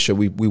didn't play a show.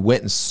 We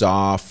went and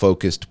saw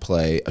Focused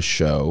play a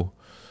show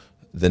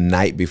the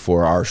night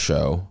before our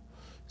show.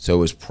 So it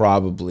was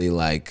probably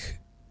like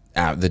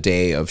the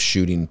day of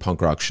shooting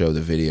Punk Rock Show,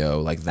 the video,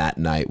 like that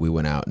night we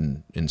went out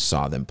and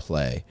saw them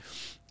play.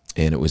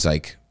 And it was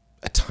like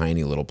a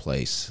tiny little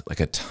place,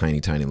 like a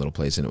tiny little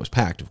place. And it was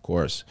packed, of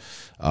course.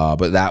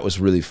 But that was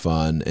really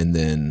fun. And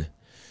then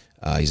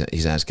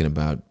he's asking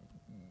about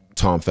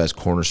Tom Fest,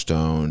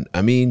 Cornerstone.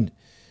 I mean,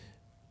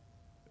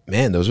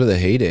 man, those were the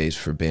heydays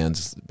for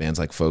bands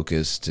like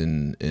Focused,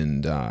 and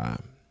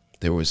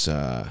there was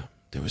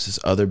this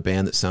other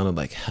band that sounded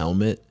like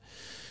Helmet.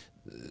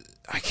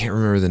 I can't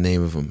remember the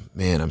name of them.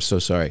 Man, I'm so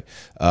sorry.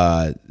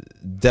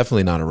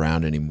 Definitely not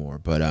around anymore.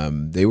 But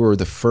they were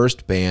the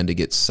first band to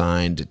get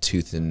signed to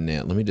Tooth and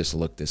Nail. Let me just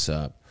look this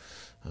up.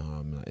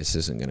 This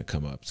isn't going to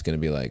come up. It's going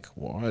to be like,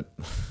 what?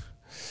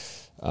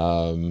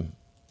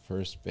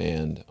 First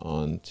band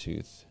on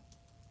Tooth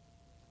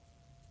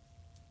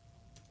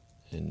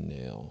and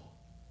Nail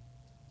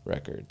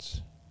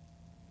Records.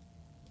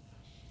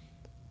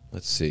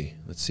 Let's see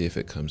if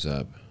it comes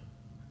up.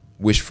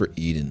 Wish for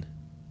Eden.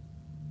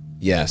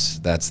 Yes,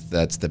 that's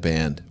the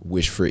band.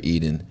 Wish for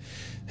Eden.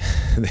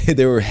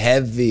 They were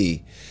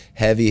heavy,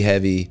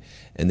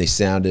 and they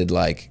sounded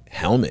like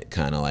Helmet,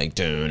 kind of like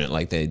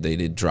they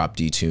did drop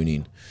D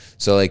tuning.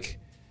 So like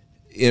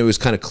it was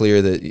kind of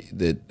clear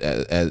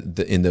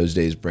that in those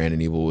days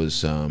Brandon Ebel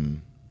was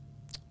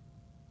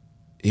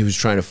he was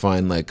trying to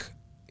find like,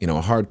 you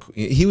know,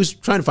 he was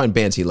trying to find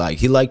bands he liked.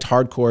 He liked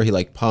hardcore, he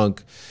liked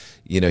punk,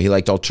 you know, he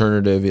liked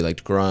alternative, he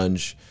liked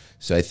grunge.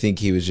 So I think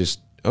he was just,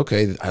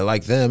 okay, I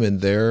like them, and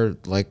they're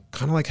like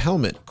kind of like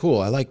Helmet. Cool,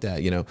 I like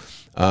that, you know.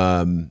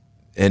 And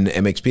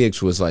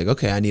MXPX was like,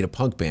 okay, I need a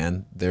punk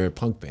band. They're a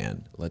punk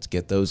band. Let's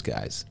get those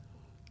guys.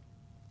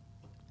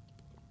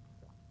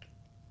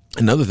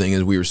 Another thing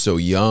is we were so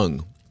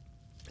young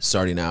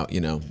starting out,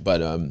 you know,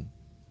 but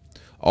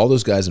all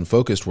those guys in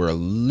Focused were a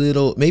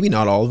little, maybe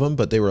not all of them,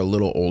 but they were a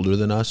little older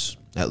than us,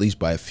 at least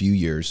by a few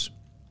years.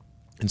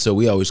 And so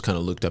we always kind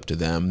of looked up to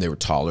them. They were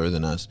taller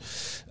than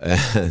us.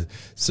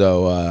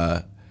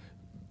 So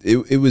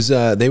it was,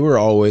 they were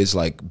always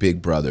like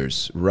big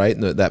brothers, right?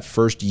 In that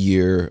first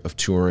year of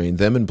touring,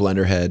 them and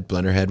Blenderhead.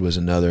 Blenderhead was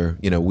another,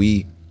 you know,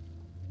 we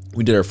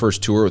did our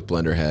first tour with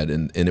Blenderhead,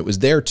 and it was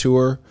their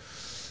tour,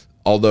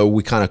 although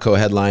we kind of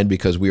co-headlined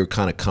because we were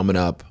kind of coming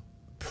up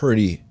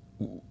pretty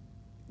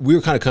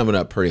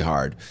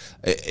hard.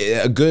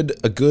 A good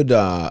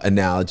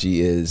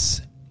analogy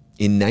is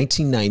in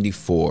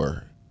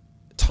 1994,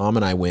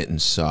 Thomas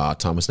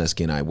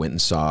Nesky and I went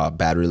and saw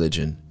Bad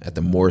Religion at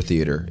the Moore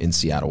Theater in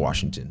Seattle,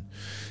 Washington.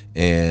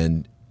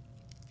 And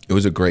it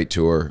was a great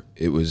tour.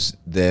 It was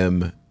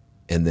them,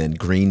 and then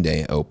Green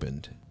Day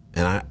opened.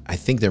 And I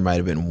think there might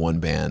have been one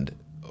band,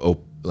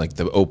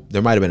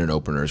 there might have been an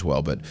opener as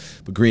well, but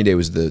Green Day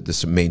was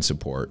the main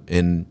support.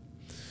 And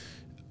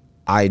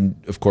I,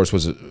 of course,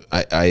 was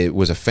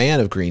a fan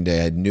of Green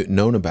Day. I'd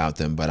known about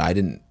them, but I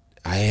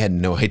had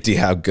no idea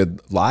how good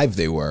live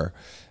they were.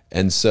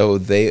 And so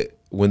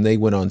when they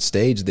went on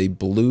stage, they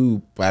blew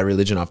Bad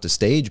Religion off the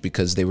stage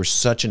because they were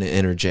such an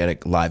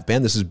energetic live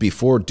band. This is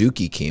before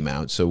Dookie came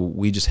out, so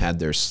we just had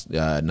their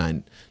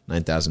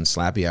 9,000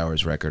 Slappy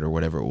Hours record or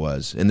whatever it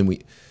was. And then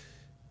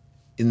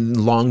in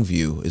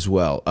Longview as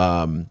well.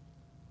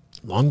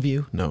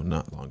 Longview? No,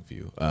 not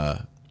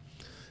Longview.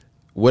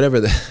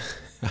 Whatever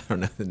I don't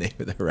know the name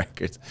of the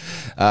records.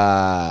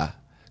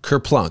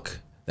 Kerplunk.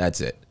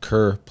 That's it,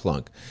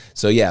 Kerplunk.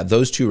 So yeah,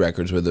 those two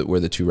records were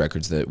the two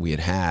records that we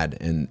had,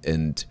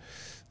 and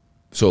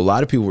so a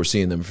lot of people were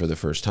seeing them for the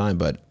first time,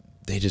 but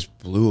they just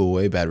blew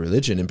away Bad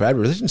Religion, and Bad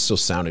Religion still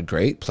sounded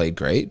great, played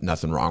great,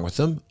 nothing wrong with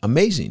them,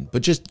 amazing,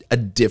 but just a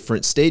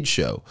different stage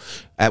show.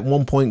 At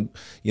one point,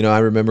 you know, I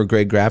remember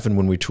Greg Graffin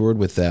when we toured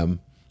with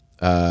them.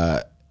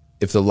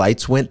 If the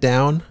lights went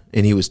down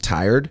and he was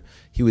tired,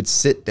 he would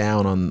sit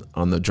down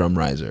on the drum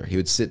riser. He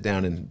would sit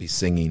down and be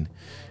singing.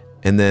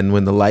 And then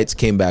when the lights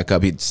came back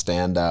up, he'd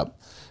stand up.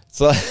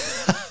 So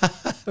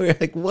We're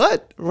like,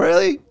 what?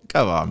 Really?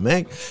 Come on,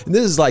 man. And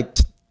this is like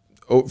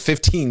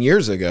 15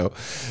 years ago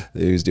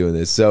that he was doing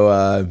this.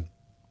 So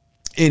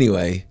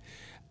anyway,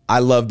 I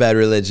love Bad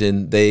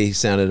Religion. They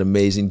sounded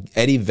amazing.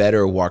 Eddie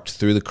Vedder walked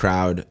through the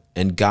crowd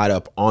and got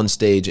up on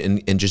stage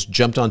and just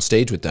jumped on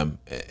stage with them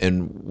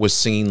and was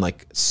singing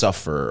like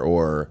Suffer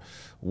or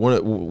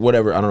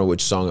whatever. I don't know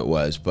which song it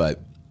was,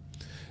 but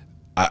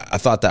I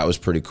thought that was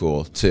pretty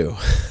cool too.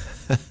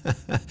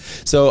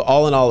 So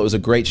all in all, it was a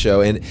great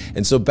show.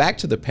 And so back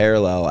to the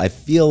parallel, I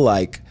feel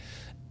like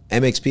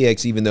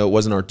MXPX, even though it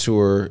wasn't our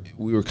tour,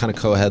 we were kind of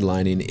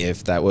co-headlining,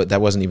 if that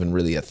wasn't even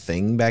really a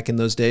thing back in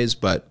those days,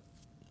 but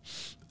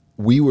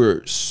we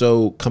were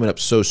coming up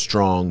so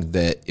strong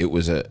that it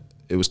was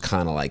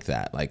kind of like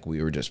that. Like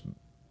we were just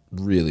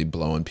really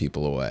blowing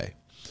people away.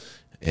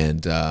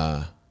 And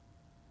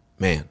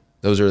man,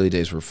 those early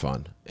days were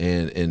fun.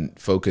 And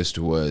Focused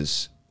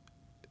was,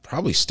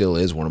 probably still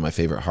is, one of my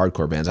favorite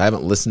hardcore bands. I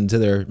haven't listened to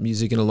their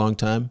music in a long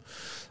time.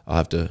 I'll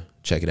have to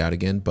check it out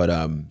again. But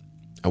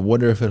I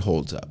wonder if it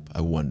holds up. I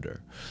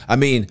wonder. I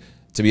mean,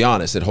 to be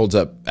honest, it holds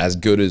up as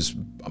good as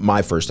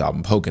my first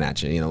album, Poking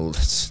at You. You know,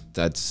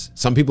 that's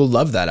some people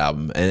love that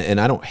album, and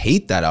I don't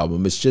hate that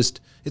album. It's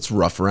just, it's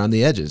rough around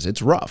the edges.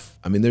 It's rough.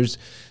 I mean, there's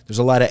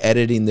a lot of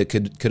editing that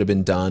could have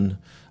been done.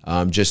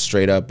 Just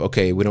straight up,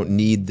 okay, we don't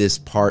need this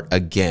part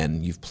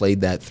again. You've played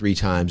that 3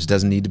 times. It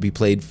doesn't need to be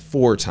played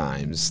 4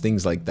 times.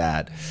 Things like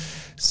that.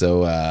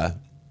 So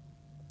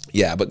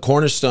yeah, but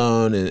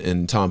Cornerstone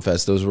and Tom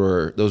Fest, those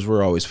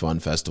were always fun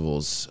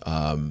festivals.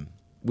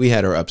 We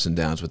had our ups and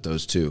downs with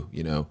those too,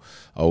 you know,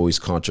 always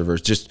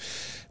controversial. Just,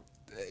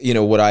 you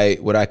know, what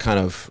I kind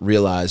of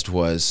realized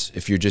was,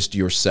 if you're just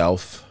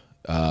yourself,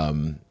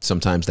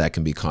 sometimes that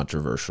can be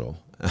controversial.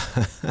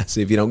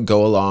 So if you don't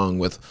go along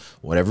with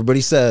what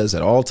everybody says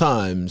at all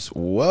times,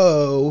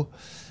 whoa,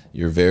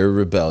 you're very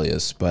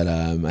rebellious. But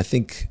I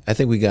think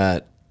we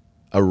got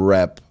a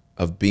rep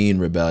of being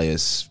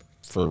rebellious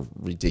for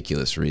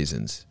ridiculous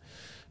reasons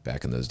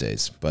back in those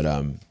days. But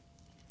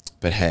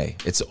hey,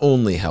 it's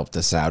only helped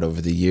us out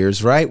over the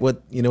years, right?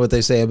 You know what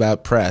they say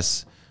about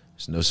press?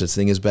 There's no such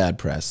thing as bad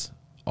press.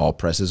 All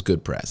press is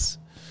good press.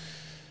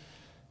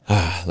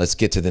 Let's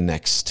get to the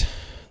next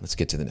one.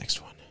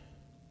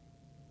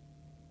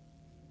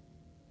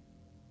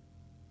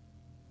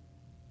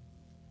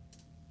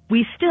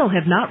 We still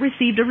have not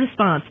received a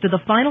response to the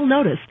final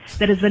notice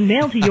that has been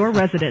mailed to your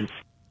residence.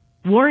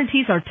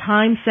 Warranties are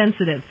time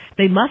sensitive.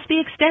 They must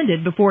be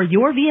extended before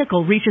your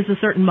vehicle reaches a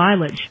certain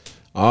mileage.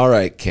 All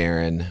right,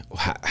 Karen.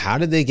 How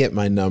did they get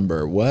my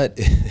number? What?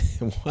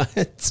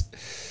 What?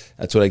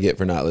 That's what I get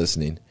for not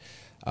listening.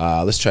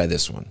 Let's try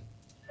this one.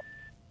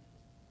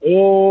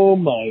 Oh,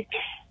 Mike.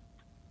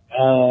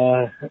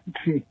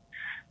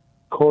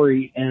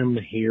 Corey M.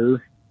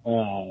 here.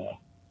 Was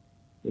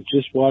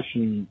just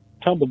watching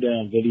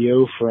Tumbledown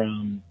video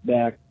from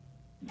back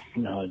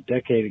a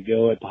decade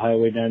ago at the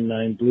Highway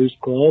 99 Blues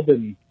Club,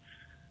 and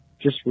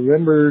just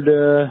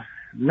remember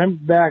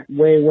back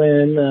way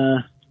when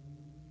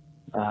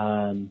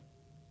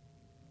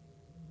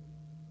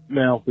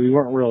well, we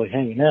weren't really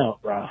hanging out,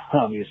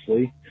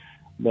 obviously,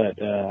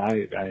 but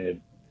I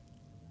had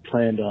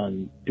planned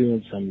on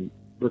doing some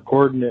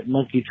recording at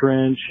Monkey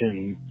Trench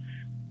and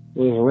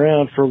was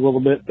around for a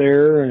little bit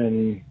there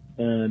and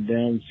down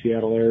in the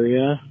Seattle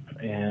area.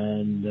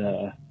 And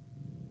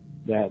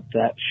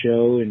that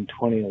show in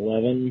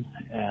 2011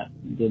 at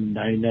the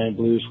 99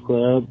 Blues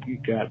Club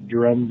got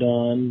drummed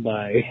on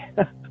by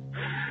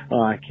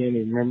I can't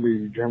even remember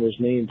your drummer's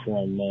name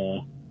from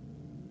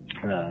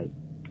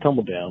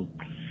Tumbledown,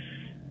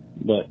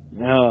 but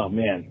oh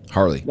man,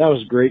 Harley, that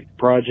was a great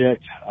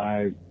project.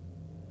 I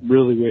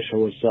really wish I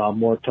would have saw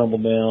more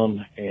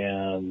Tumbledown,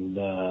 and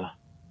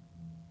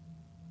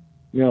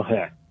you know,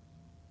 heck,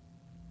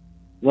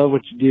 love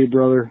what you do,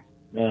 brother.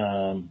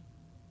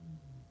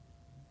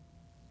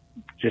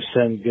 Just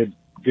send good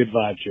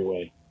vibes your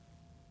way.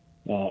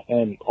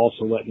 And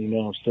also letting you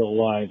know I'm still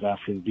alive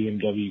after the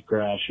BMW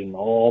crash and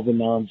all the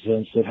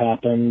nonsense that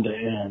happened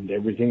and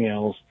everything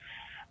else.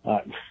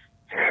 I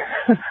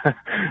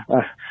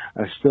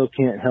still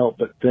can't help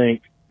but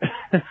think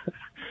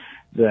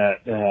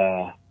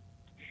that,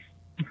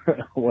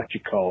 what you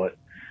call it?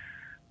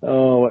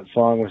 Oh, what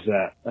song was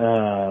that?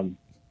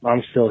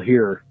 I'm Still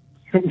Here.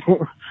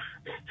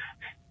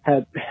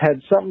 had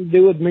something to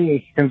do with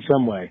me in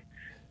some way.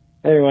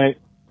 Anyway,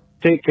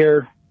 take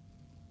care.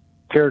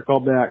 Care,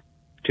 call back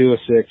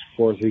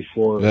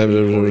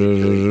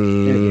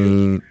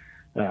 206-434-8343.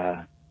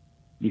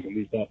 You can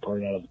leave that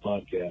part out of the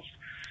podcast.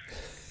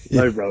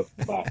 Love you, bro.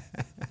 Bye.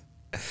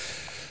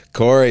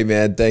 Corey,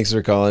 man, thanks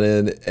for calling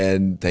in,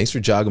 and thanks for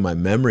jogging my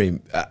memory.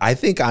 I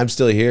think I'm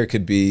Still Here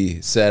could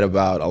be said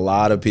about a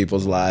lot of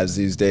people's lives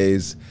these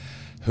days.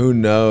 Who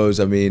knows?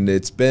 I mean,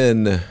 it's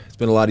been a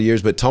lot of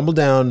years, but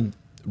Tumbledown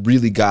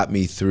really got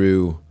me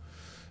through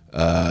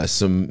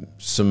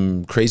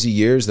some crazy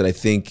years that I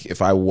think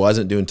if I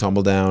wasn't doing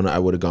Tumbledown, I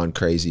would have gone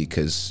crazy,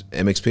 because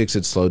MXPX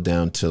had slowed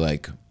down to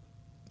like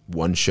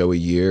one show a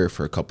year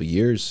for a couple of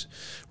years,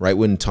 right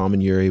when Tom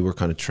and Yuri were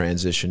kind of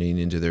transitioning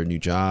into their new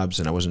jobs,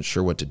 and I wasn't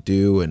sure what to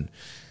do. And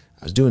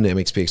I was doing the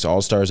MXPX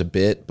All-Stars a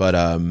bit, but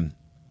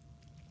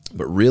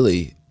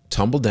really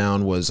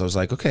Tumbledown was, I was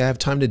like, okay, I have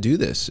time to do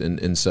this.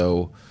 And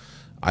so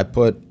I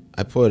put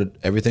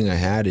everything I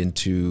had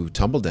into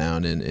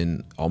Tumbledown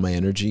and all my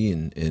energy,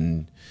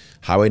 and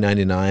Highway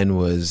 99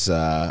 was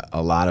a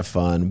lot of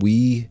fun.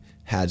 We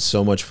had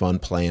so much fun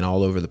playing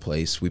all over the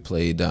place. We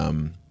played,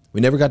 we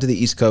never got to the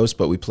East Coast,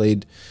 but we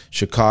played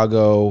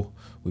Chicago,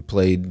 we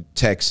played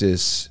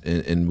Texas,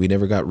 and we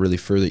never got really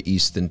further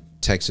east than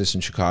Texas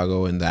and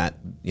Chicago, and that,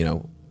 you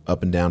know,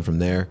 up and down from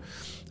there.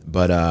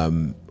 But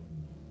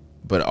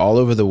all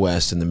over the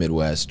West and the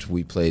Midwest,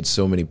 we played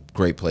so many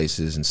great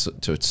places and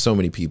to so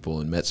many people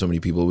and met so many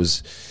people.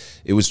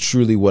 It was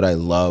truly what I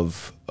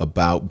love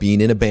about being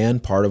in a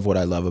band. Part of what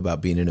I love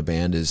about being in a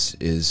band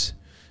is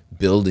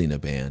building a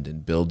band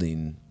and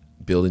building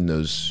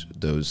those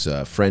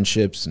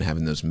friendships and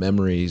having those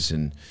memories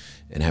and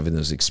having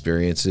those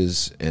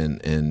experiences.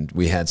 And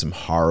we had some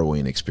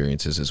harrowing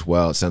experiences as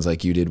well. It sounds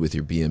like you did with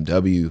your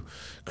BMW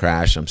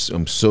crash.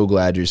 I'm so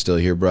glad you're still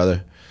here,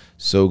 brother.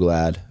 So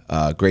glad.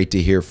 Great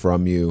to hear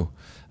from you.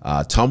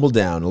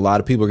 Tumbledown. A lot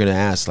of people are going to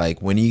ask,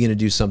 like, when are you going to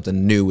do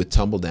something new with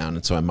Tumbledown?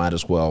 And so I might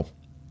as well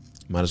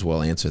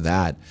answer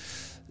that.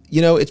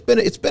 You know, it's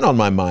been on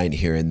my mind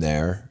here and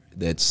there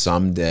that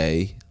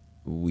someday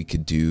we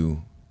could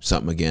do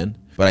something again.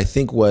 But I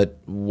think what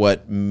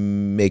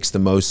makes the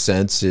most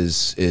sense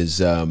is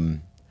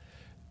doing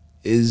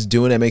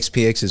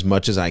MXPX as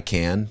much as I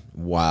can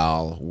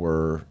while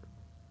we're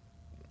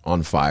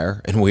on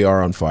fire, and we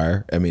are on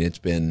fire. I mean, it's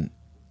been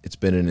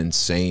an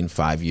insane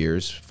 5+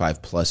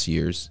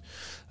 years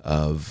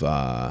of,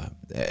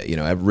 you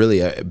know,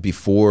 really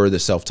before the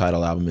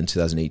self-titled album in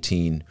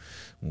 2018,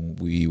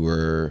 we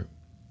were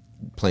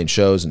playing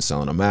shows and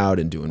selling them out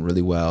and doing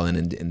really well.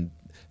 And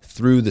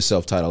through the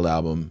self-titled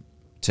album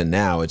to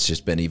now, it's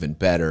just been even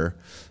better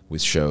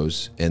with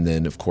shows. And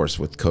then, of course,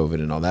 with COVID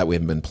and all that, we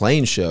haven't been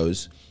playing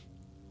shows,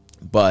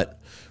 but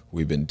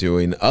we've been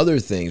doing other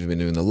things. We've been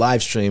doing the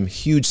live stream,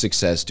 huge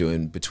success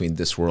doing Between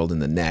This World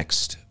and the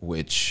Next,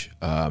 which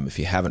if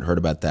you haven't heard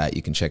about that,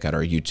 you can check out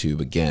our YouTube.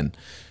 Again,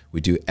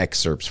 we do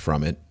excerpts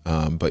from it,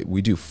 but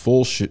we do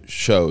full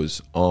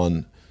shows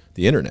on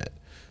the internet,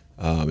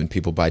 and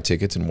people buy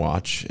tickets and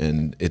watch,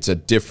 and it's a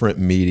different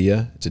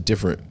media. It's a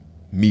different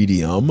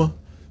medium,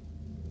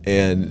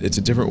 and it's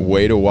a different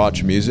way to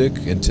watch music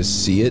and to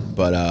see it,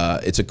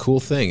 but it's a cool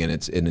thing, and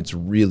it's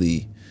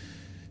really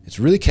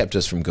kept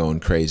us from going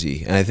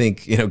crazy. And I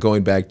think, you know,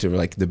 going back to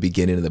like the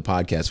beginning of the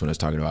podcast when I was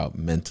talking about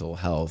mental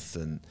health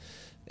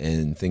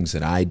and things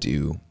that I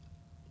do,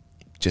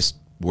 just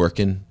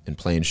working and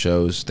playing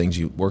shows,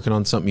 working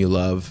on something you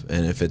love.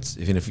 And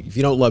even if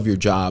you don't love your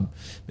job,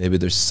 maybe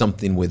there's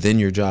something within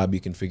your job you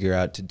can figure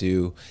out to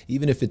do,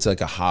 even if it's like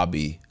a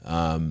hobby.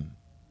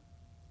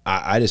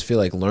 I just feel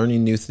like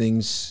learning new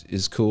things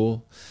is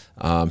cool.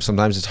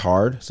 Sometimes it's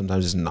hard,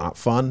 sometimes it's not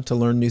fun to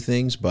learn new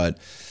things, but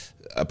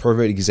a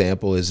perfect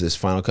example is this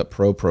Final Cut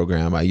Pro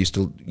program. I used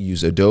to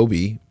use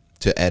Adobe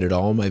to edit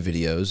all my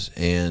videos,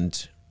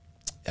 and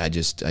I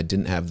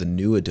didn't have the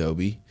new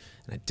Adobe,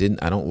 and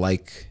I don't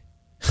like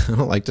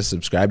to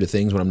subscribe to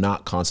things when I'm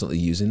not constantly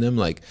using them.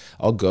 Like,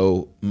 I'll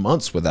go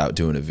months without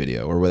doing a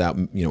video or without,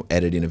 you know,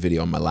 editing a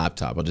video on my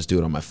laptop. I'll just do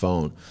it on my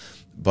phone.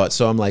 But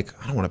so I'm like,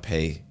 I don't want to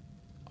pay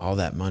all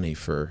that money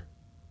for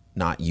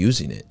not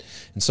using it.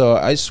 And so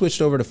I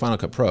switched over to Final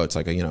Cut Pro. It's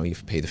like, you know, you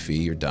pay the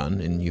fee, you're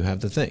done, and you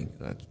have the thing.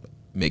 That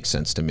makes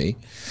sense to me.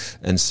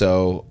 And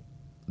so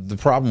the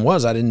problem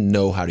was I didn't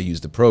know how to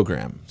use the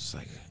program. So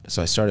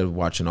I started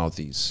watching all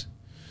these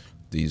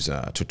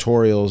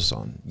tutorials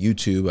on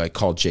YouTube. I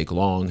called Jake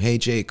Long. Hey,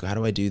 Jake, how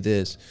do I do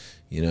this?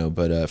 You know,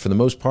 but for the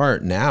most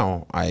part,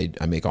 now I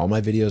make all my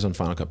videos on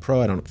Final Cut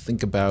Pro. I don't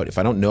think about, if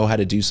I don't know how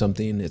to do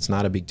something, it's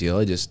not a big deal.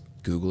 I just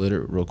Google it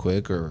real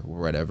quick or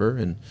whatever.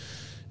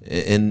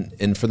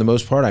 And for the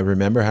most part, I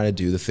remember how to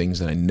do the things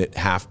that I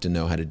have to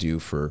know how to do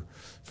for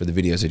the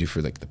videos I do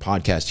for like the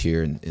podcast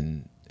here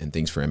and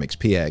things for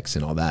MXPX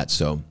and all that.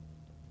 So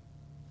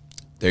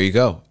there you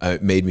go.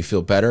 It made me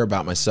feel better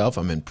about myself.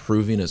 I'm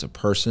improving as a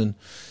person.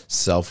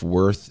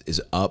 Self-worth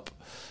is up.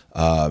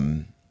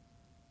 And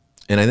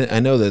I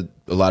know that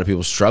a lot of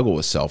people struggle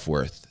with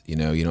self-worth. You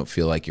know, you don't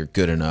feel like you're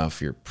good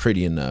enough, you're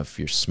pretty enough,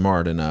 you're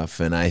smart enough.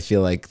 And I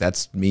feel like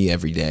that's me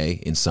every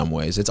day in some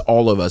ways. It's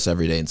all of us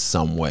every day in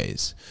some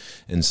ways.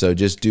 And so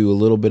just do a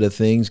little bit of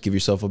things, give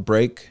yourself a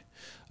break,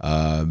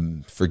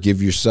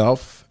 forgive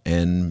yourself,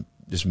 and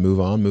just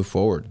move on, move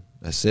forward.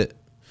 That's it.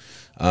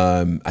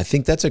 I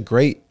think that's a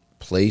great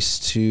place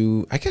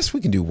to, I guess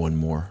we can do one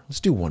more. Let's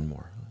do one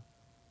more.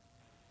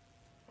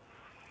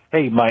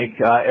 Hey,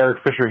 Mike, Eric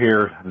Fisher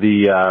here,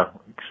 the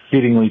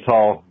exceedingly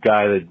tall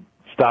guy that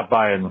stopped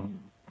by and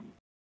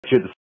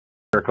shit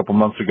a couple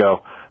months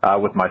ago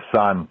with my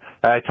son.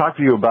 I talked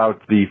to you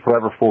about the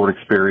Forever Forward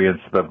experience,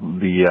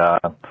 the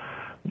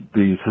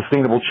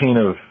sustainable chain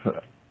of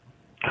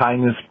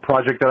kindness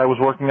project that I was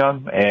working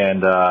on,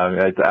 and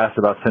I asked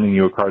about sending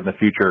you a card in the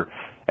future.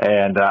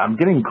 and I'm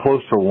getting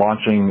close to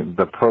launching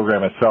the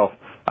program itself.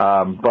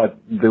 But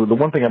the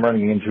one thing I'm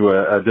running into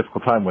a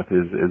difficult time with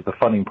is the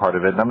funding part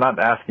of it. And I'm not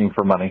asking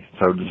for money,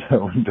 so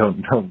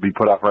don't be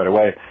put off right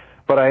away.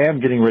 But I am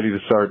getting ready to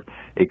start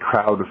a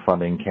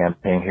crowdfunding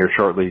campaign here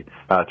shortly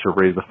to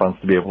raise the funds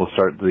to be able to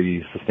start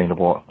the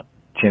Sustainable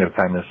Chain of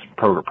Kindness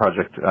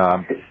project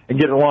and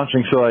get it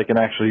launching so I can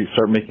actually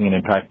start making an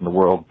impact in the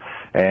world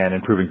and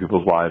improving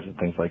people's lives and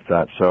things like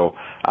that. So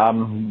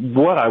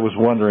what I was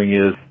wondering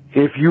is,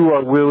 if you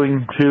are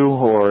willing to,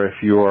 or if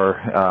you are,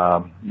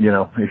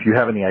 if you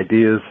have any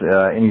ideas,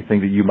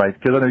 anything that you might,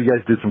 because I know you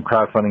guys did some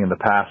crowdfunding in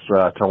the past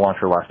to launch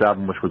your last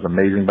album, which was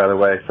amazing, by the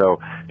way. So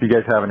if you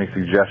guys have any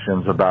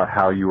suggestions about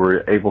how you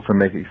were able to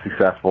make it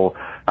successful,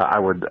 I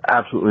would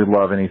absolutely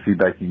love any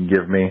feedback you can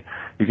give me.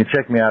 You can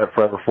check me out at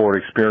Forever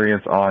Forward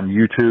Experience on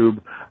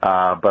YouTube,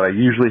 but I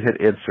usually hit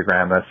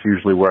Instagram. That's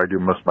usually where I do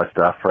most of my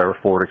stuff, Forever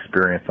Forward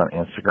Experience on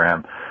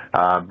Instagram.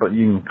 But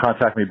you can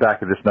contact me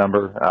back at this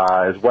number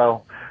as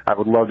well. I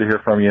would love to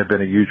hear from you. I've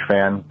been a huge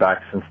fan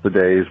back since the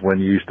days when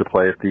you used to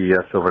play at the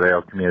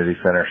Silverdale Community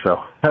Center. So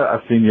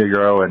I've seen you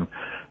grow and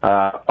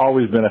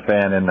always been a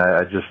fan, and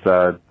I just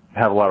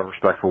have a lot of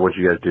respect for what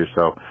you guys do.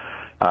 So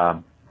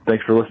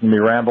thanks for listening to me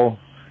ramble.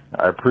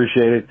 I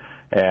appreciate it,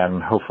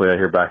 and hopefully I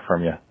hear back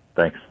from you.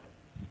 Thanks.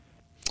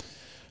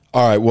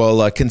 All right.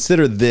 Well,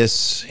 consider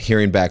this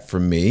hearing back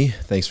from me.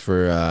 Thanks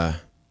for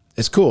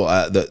it's cool.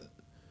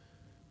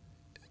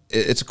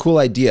 It's a cool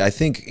idea. I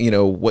think,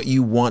 what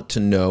you want to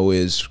know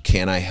is,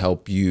 can I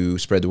help you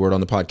spread the word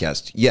on the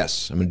podcast?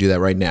 Yes, I'm going to do that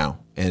right now.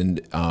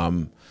 And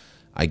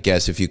I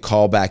guess if you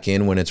call back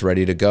in when it's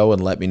ready to go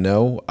and let me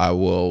know, I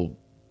will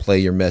play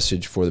your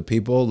message for the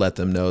people, let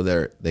them know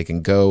they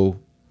can go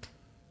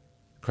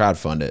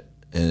crowdfund it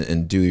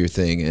and do your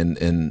thing.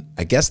 And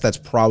I guess that's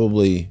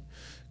probably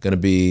going to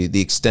be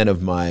the extent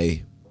of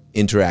my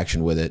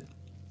interaction with it,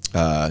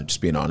 just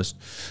being honest.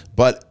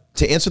 But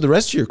to answer the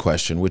rest of your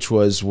question, which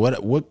was what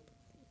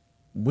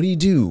do you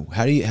do?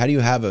 How do you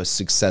have a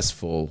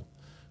successful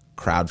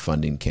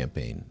crowdfunding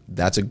campaign?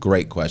 That's a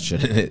great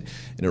question, and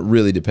it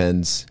really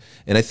depends.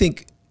 And I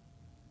think,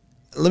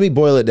 let me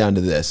boil it down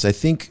to this. I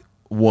think,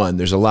 one,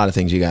 there's a lot of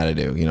things you got to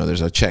do.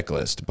 There's a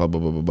checklist, blah, blah,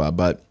 blah, blah, blah.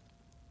 But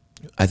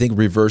I think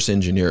reverse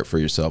engineer it for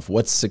yourself.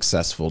 What's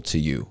successful to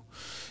you?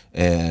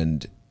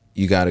 And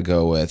you got to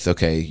go with,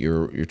 okay,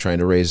 you're trying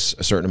to raise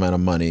a certain amount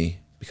of money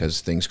because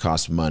things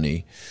cost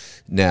money.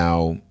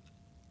 Now,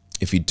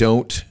 if you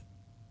don't,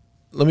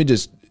 let me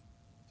just,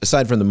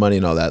 aside from the money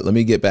and all that, let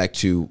me get back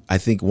to, I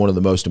think one of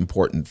the most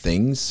important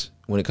things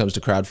when it comes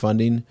to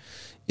crowdfunding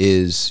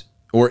is,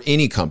 or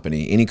any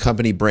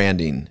company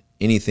branding,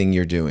 anything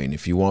you're doing.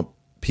 If you want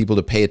people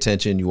to pay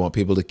attention, you want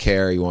people to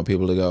care, you want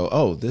people to go,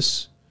 oh,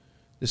 this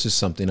is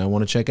something I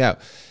want to check out.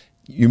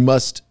 You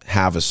must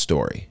have a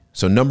story.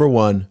 So number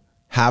one,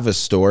 have a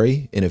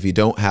story. And if you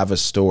don't have a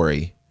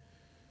story,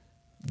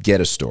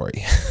 get a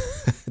story.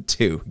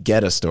 Two,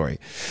 get a story.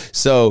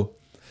 So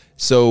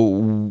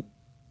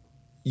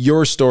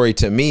your story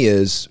to me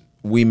is,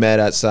 we met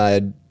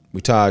outside, we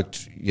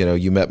talked,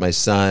 you met my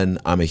son,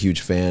 I'm a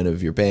huge fan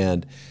of your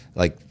band.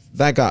 Like,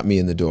 that got me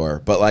in the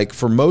door. But like,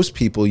 for most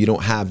people, you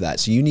don't have that.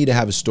 So you need to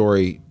have a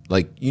story.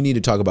 Like, you need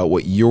to talk about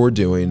what you're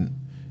doing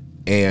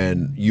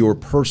and your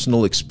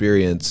personal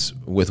experience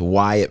with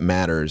why it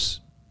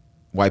matters,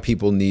 why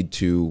people need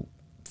to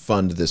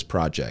fund this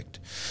project.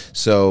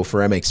 So for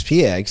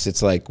MXPX,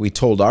 it's like, we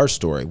told our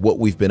story, what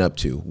we've been up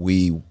to.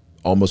 We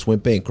almost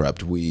went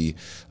bankrupt. We,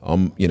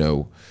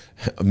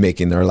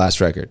 making our last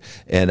record,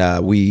 and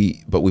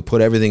but we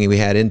put everything we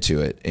had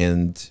into it,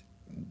 and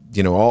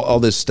all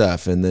this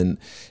stuff, and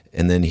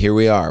then here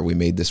we are. We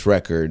made this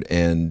record,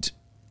 and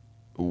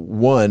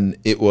one,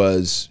 it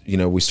was,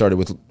 we started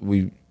with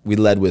we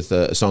led with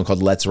a song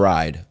called "Let's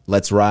Ride."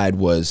 "Let's Ride"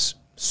 was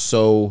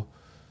so.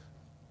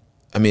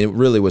 I mean, it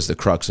really was the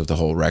crux of the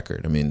whole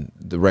record. I mean,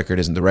 the record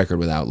isn't the record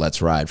without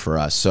 "Let's Ride" for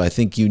us. So I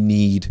think you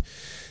need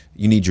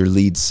your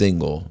lead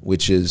single,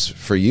 which is,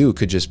 for you,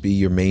 could just be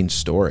your main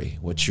story.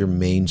 What's your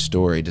main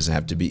story? Does it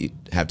have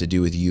to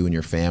do with you and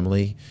your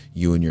family,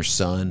 you and your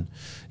son,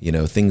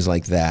 things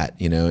like that,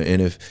 and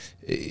if,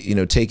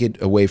 take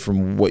it away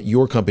from what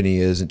your company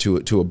is and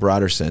to a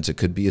broader sense. It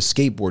could be a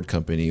skateboard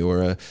company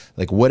or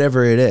like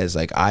whatever it is.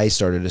 Like, I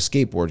started a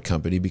skateboard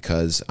company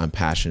because I'm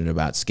passionate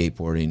about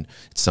skateboarding.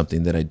 It's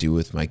something that I do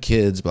with my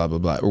kids, blah, blah,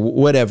 blah, or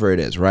whatever it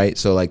is. Right.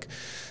 So like,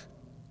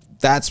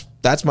 that's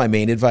my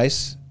main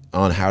advice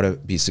on how to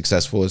be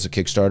successful as a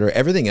Kickstarter.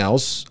 Everything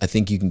else, I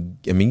think you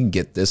can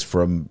get this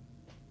from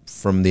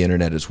the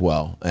internet as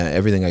well.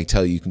 Everything I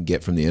tell you can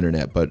get from the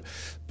internet, but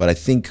I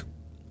think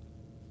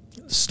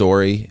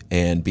story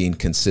and being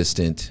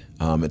consistent,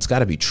 it's got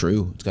to be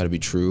true. It's got to be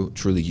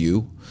truly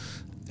you,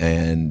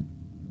 and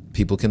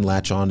people can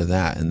latch on to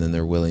that, and then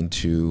they're willing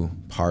to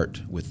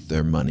part with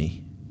their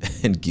money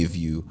and give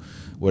you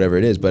whatever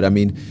it is. But I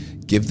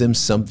mean, give them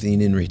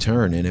something in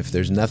return. And if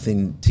there's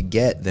nothing to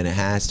get, then it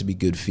has to be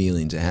good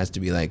feelings. It has to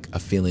be like a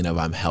feeling of,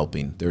 I'm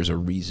helping. There's a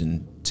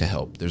reason to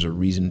help. There's a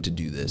reason to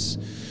do this.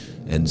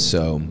 And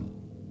so,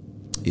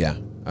 yeah,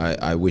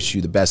 I wish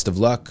you the best of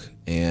luck,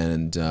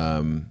 and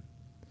I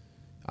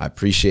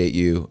appreciate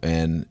you.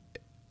 And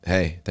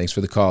hey, thanks for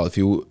the call.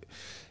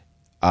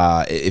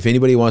 If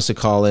anybody wants to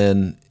call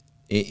in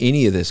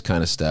any of this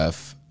kind of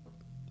stuff,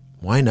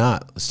 why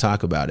not? Let's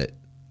talk about it.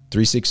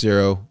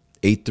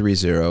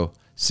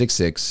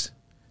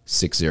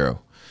 360-830-6660.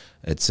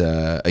 It's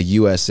a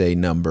USA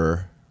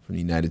number from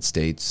the United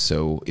States.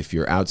 So if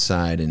you're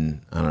outside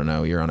and, I don't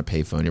know, you're on a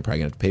payphone, you're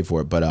probably going to have to pay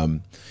for it. But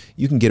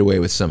you can get away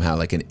with somehow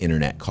like an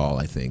internet call,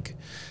 I think.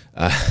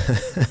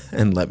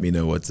 And let me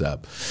know what's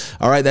up.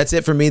 All right, that's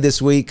it for me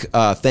this week.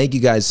 Thank you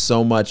guys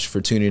so much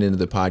for tuning into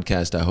the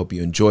podcast. I hope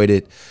you enjoyed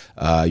it.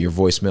 Your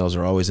voicemails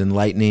are always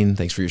enlightening.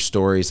 Thanks for your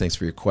stories. Thanks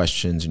for your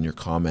questions and your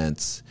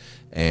comments.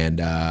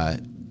 And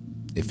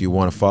if you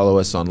want to follow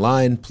us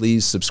online,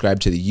 please subscribe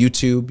to the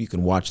YouTube. You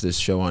can watch this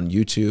show on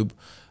YouTube,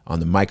 on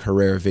the Mike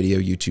Herrera video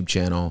YouTube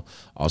channel.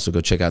 Also,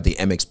 go check out the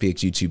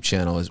MXPX YouTube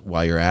channel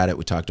while you're at it.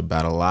 We talked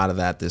about a lot of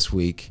that this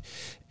week.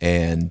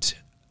 And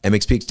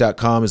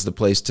MXPX.com is the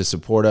place to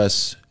support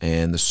us,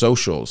 and the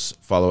socials.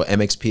 Follow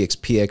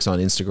MXPXPX on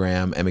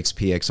Instagram,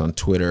 MXPX on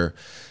Twitter,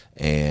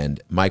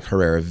 and Mike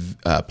Herrera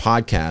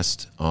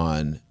podcast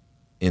on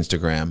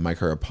Instagram, Mike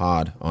Herrera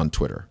pod on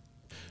Twitter.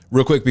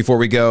 Real quick before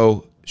we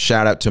go,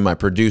 shout out to my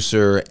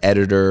producer,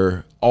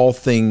 editor, all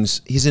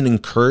things. He's an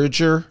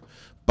encourager,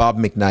 Bob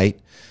McKnight.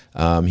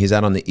 He's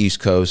out on the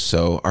East Coast,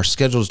 so our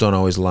schedules don't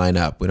always line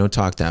up. We don't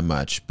talk that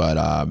much, but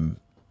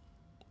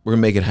we're going to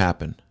make it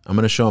happen. I'm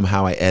going to show him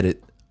how I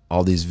edit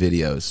all these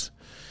videos,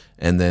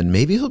 and then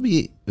maybe he'll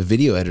be a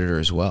video editor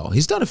as well.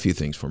 He's done a few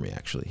things for me,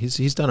 actually.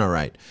 He's done all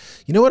right.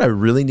 You know what I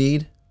really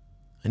need?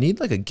 I need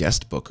like a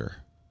guest booker.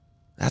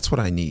 That's what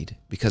I need,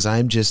 because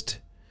I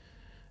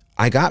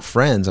got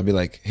friends. I'll be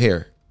like,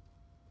 here,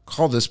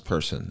 call this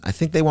person. I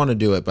think they want to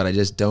do it, but I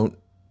just don't.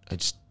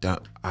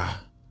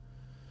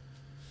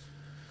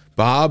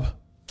 Bob?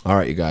 All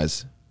right, you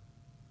guys.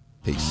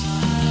 Peace.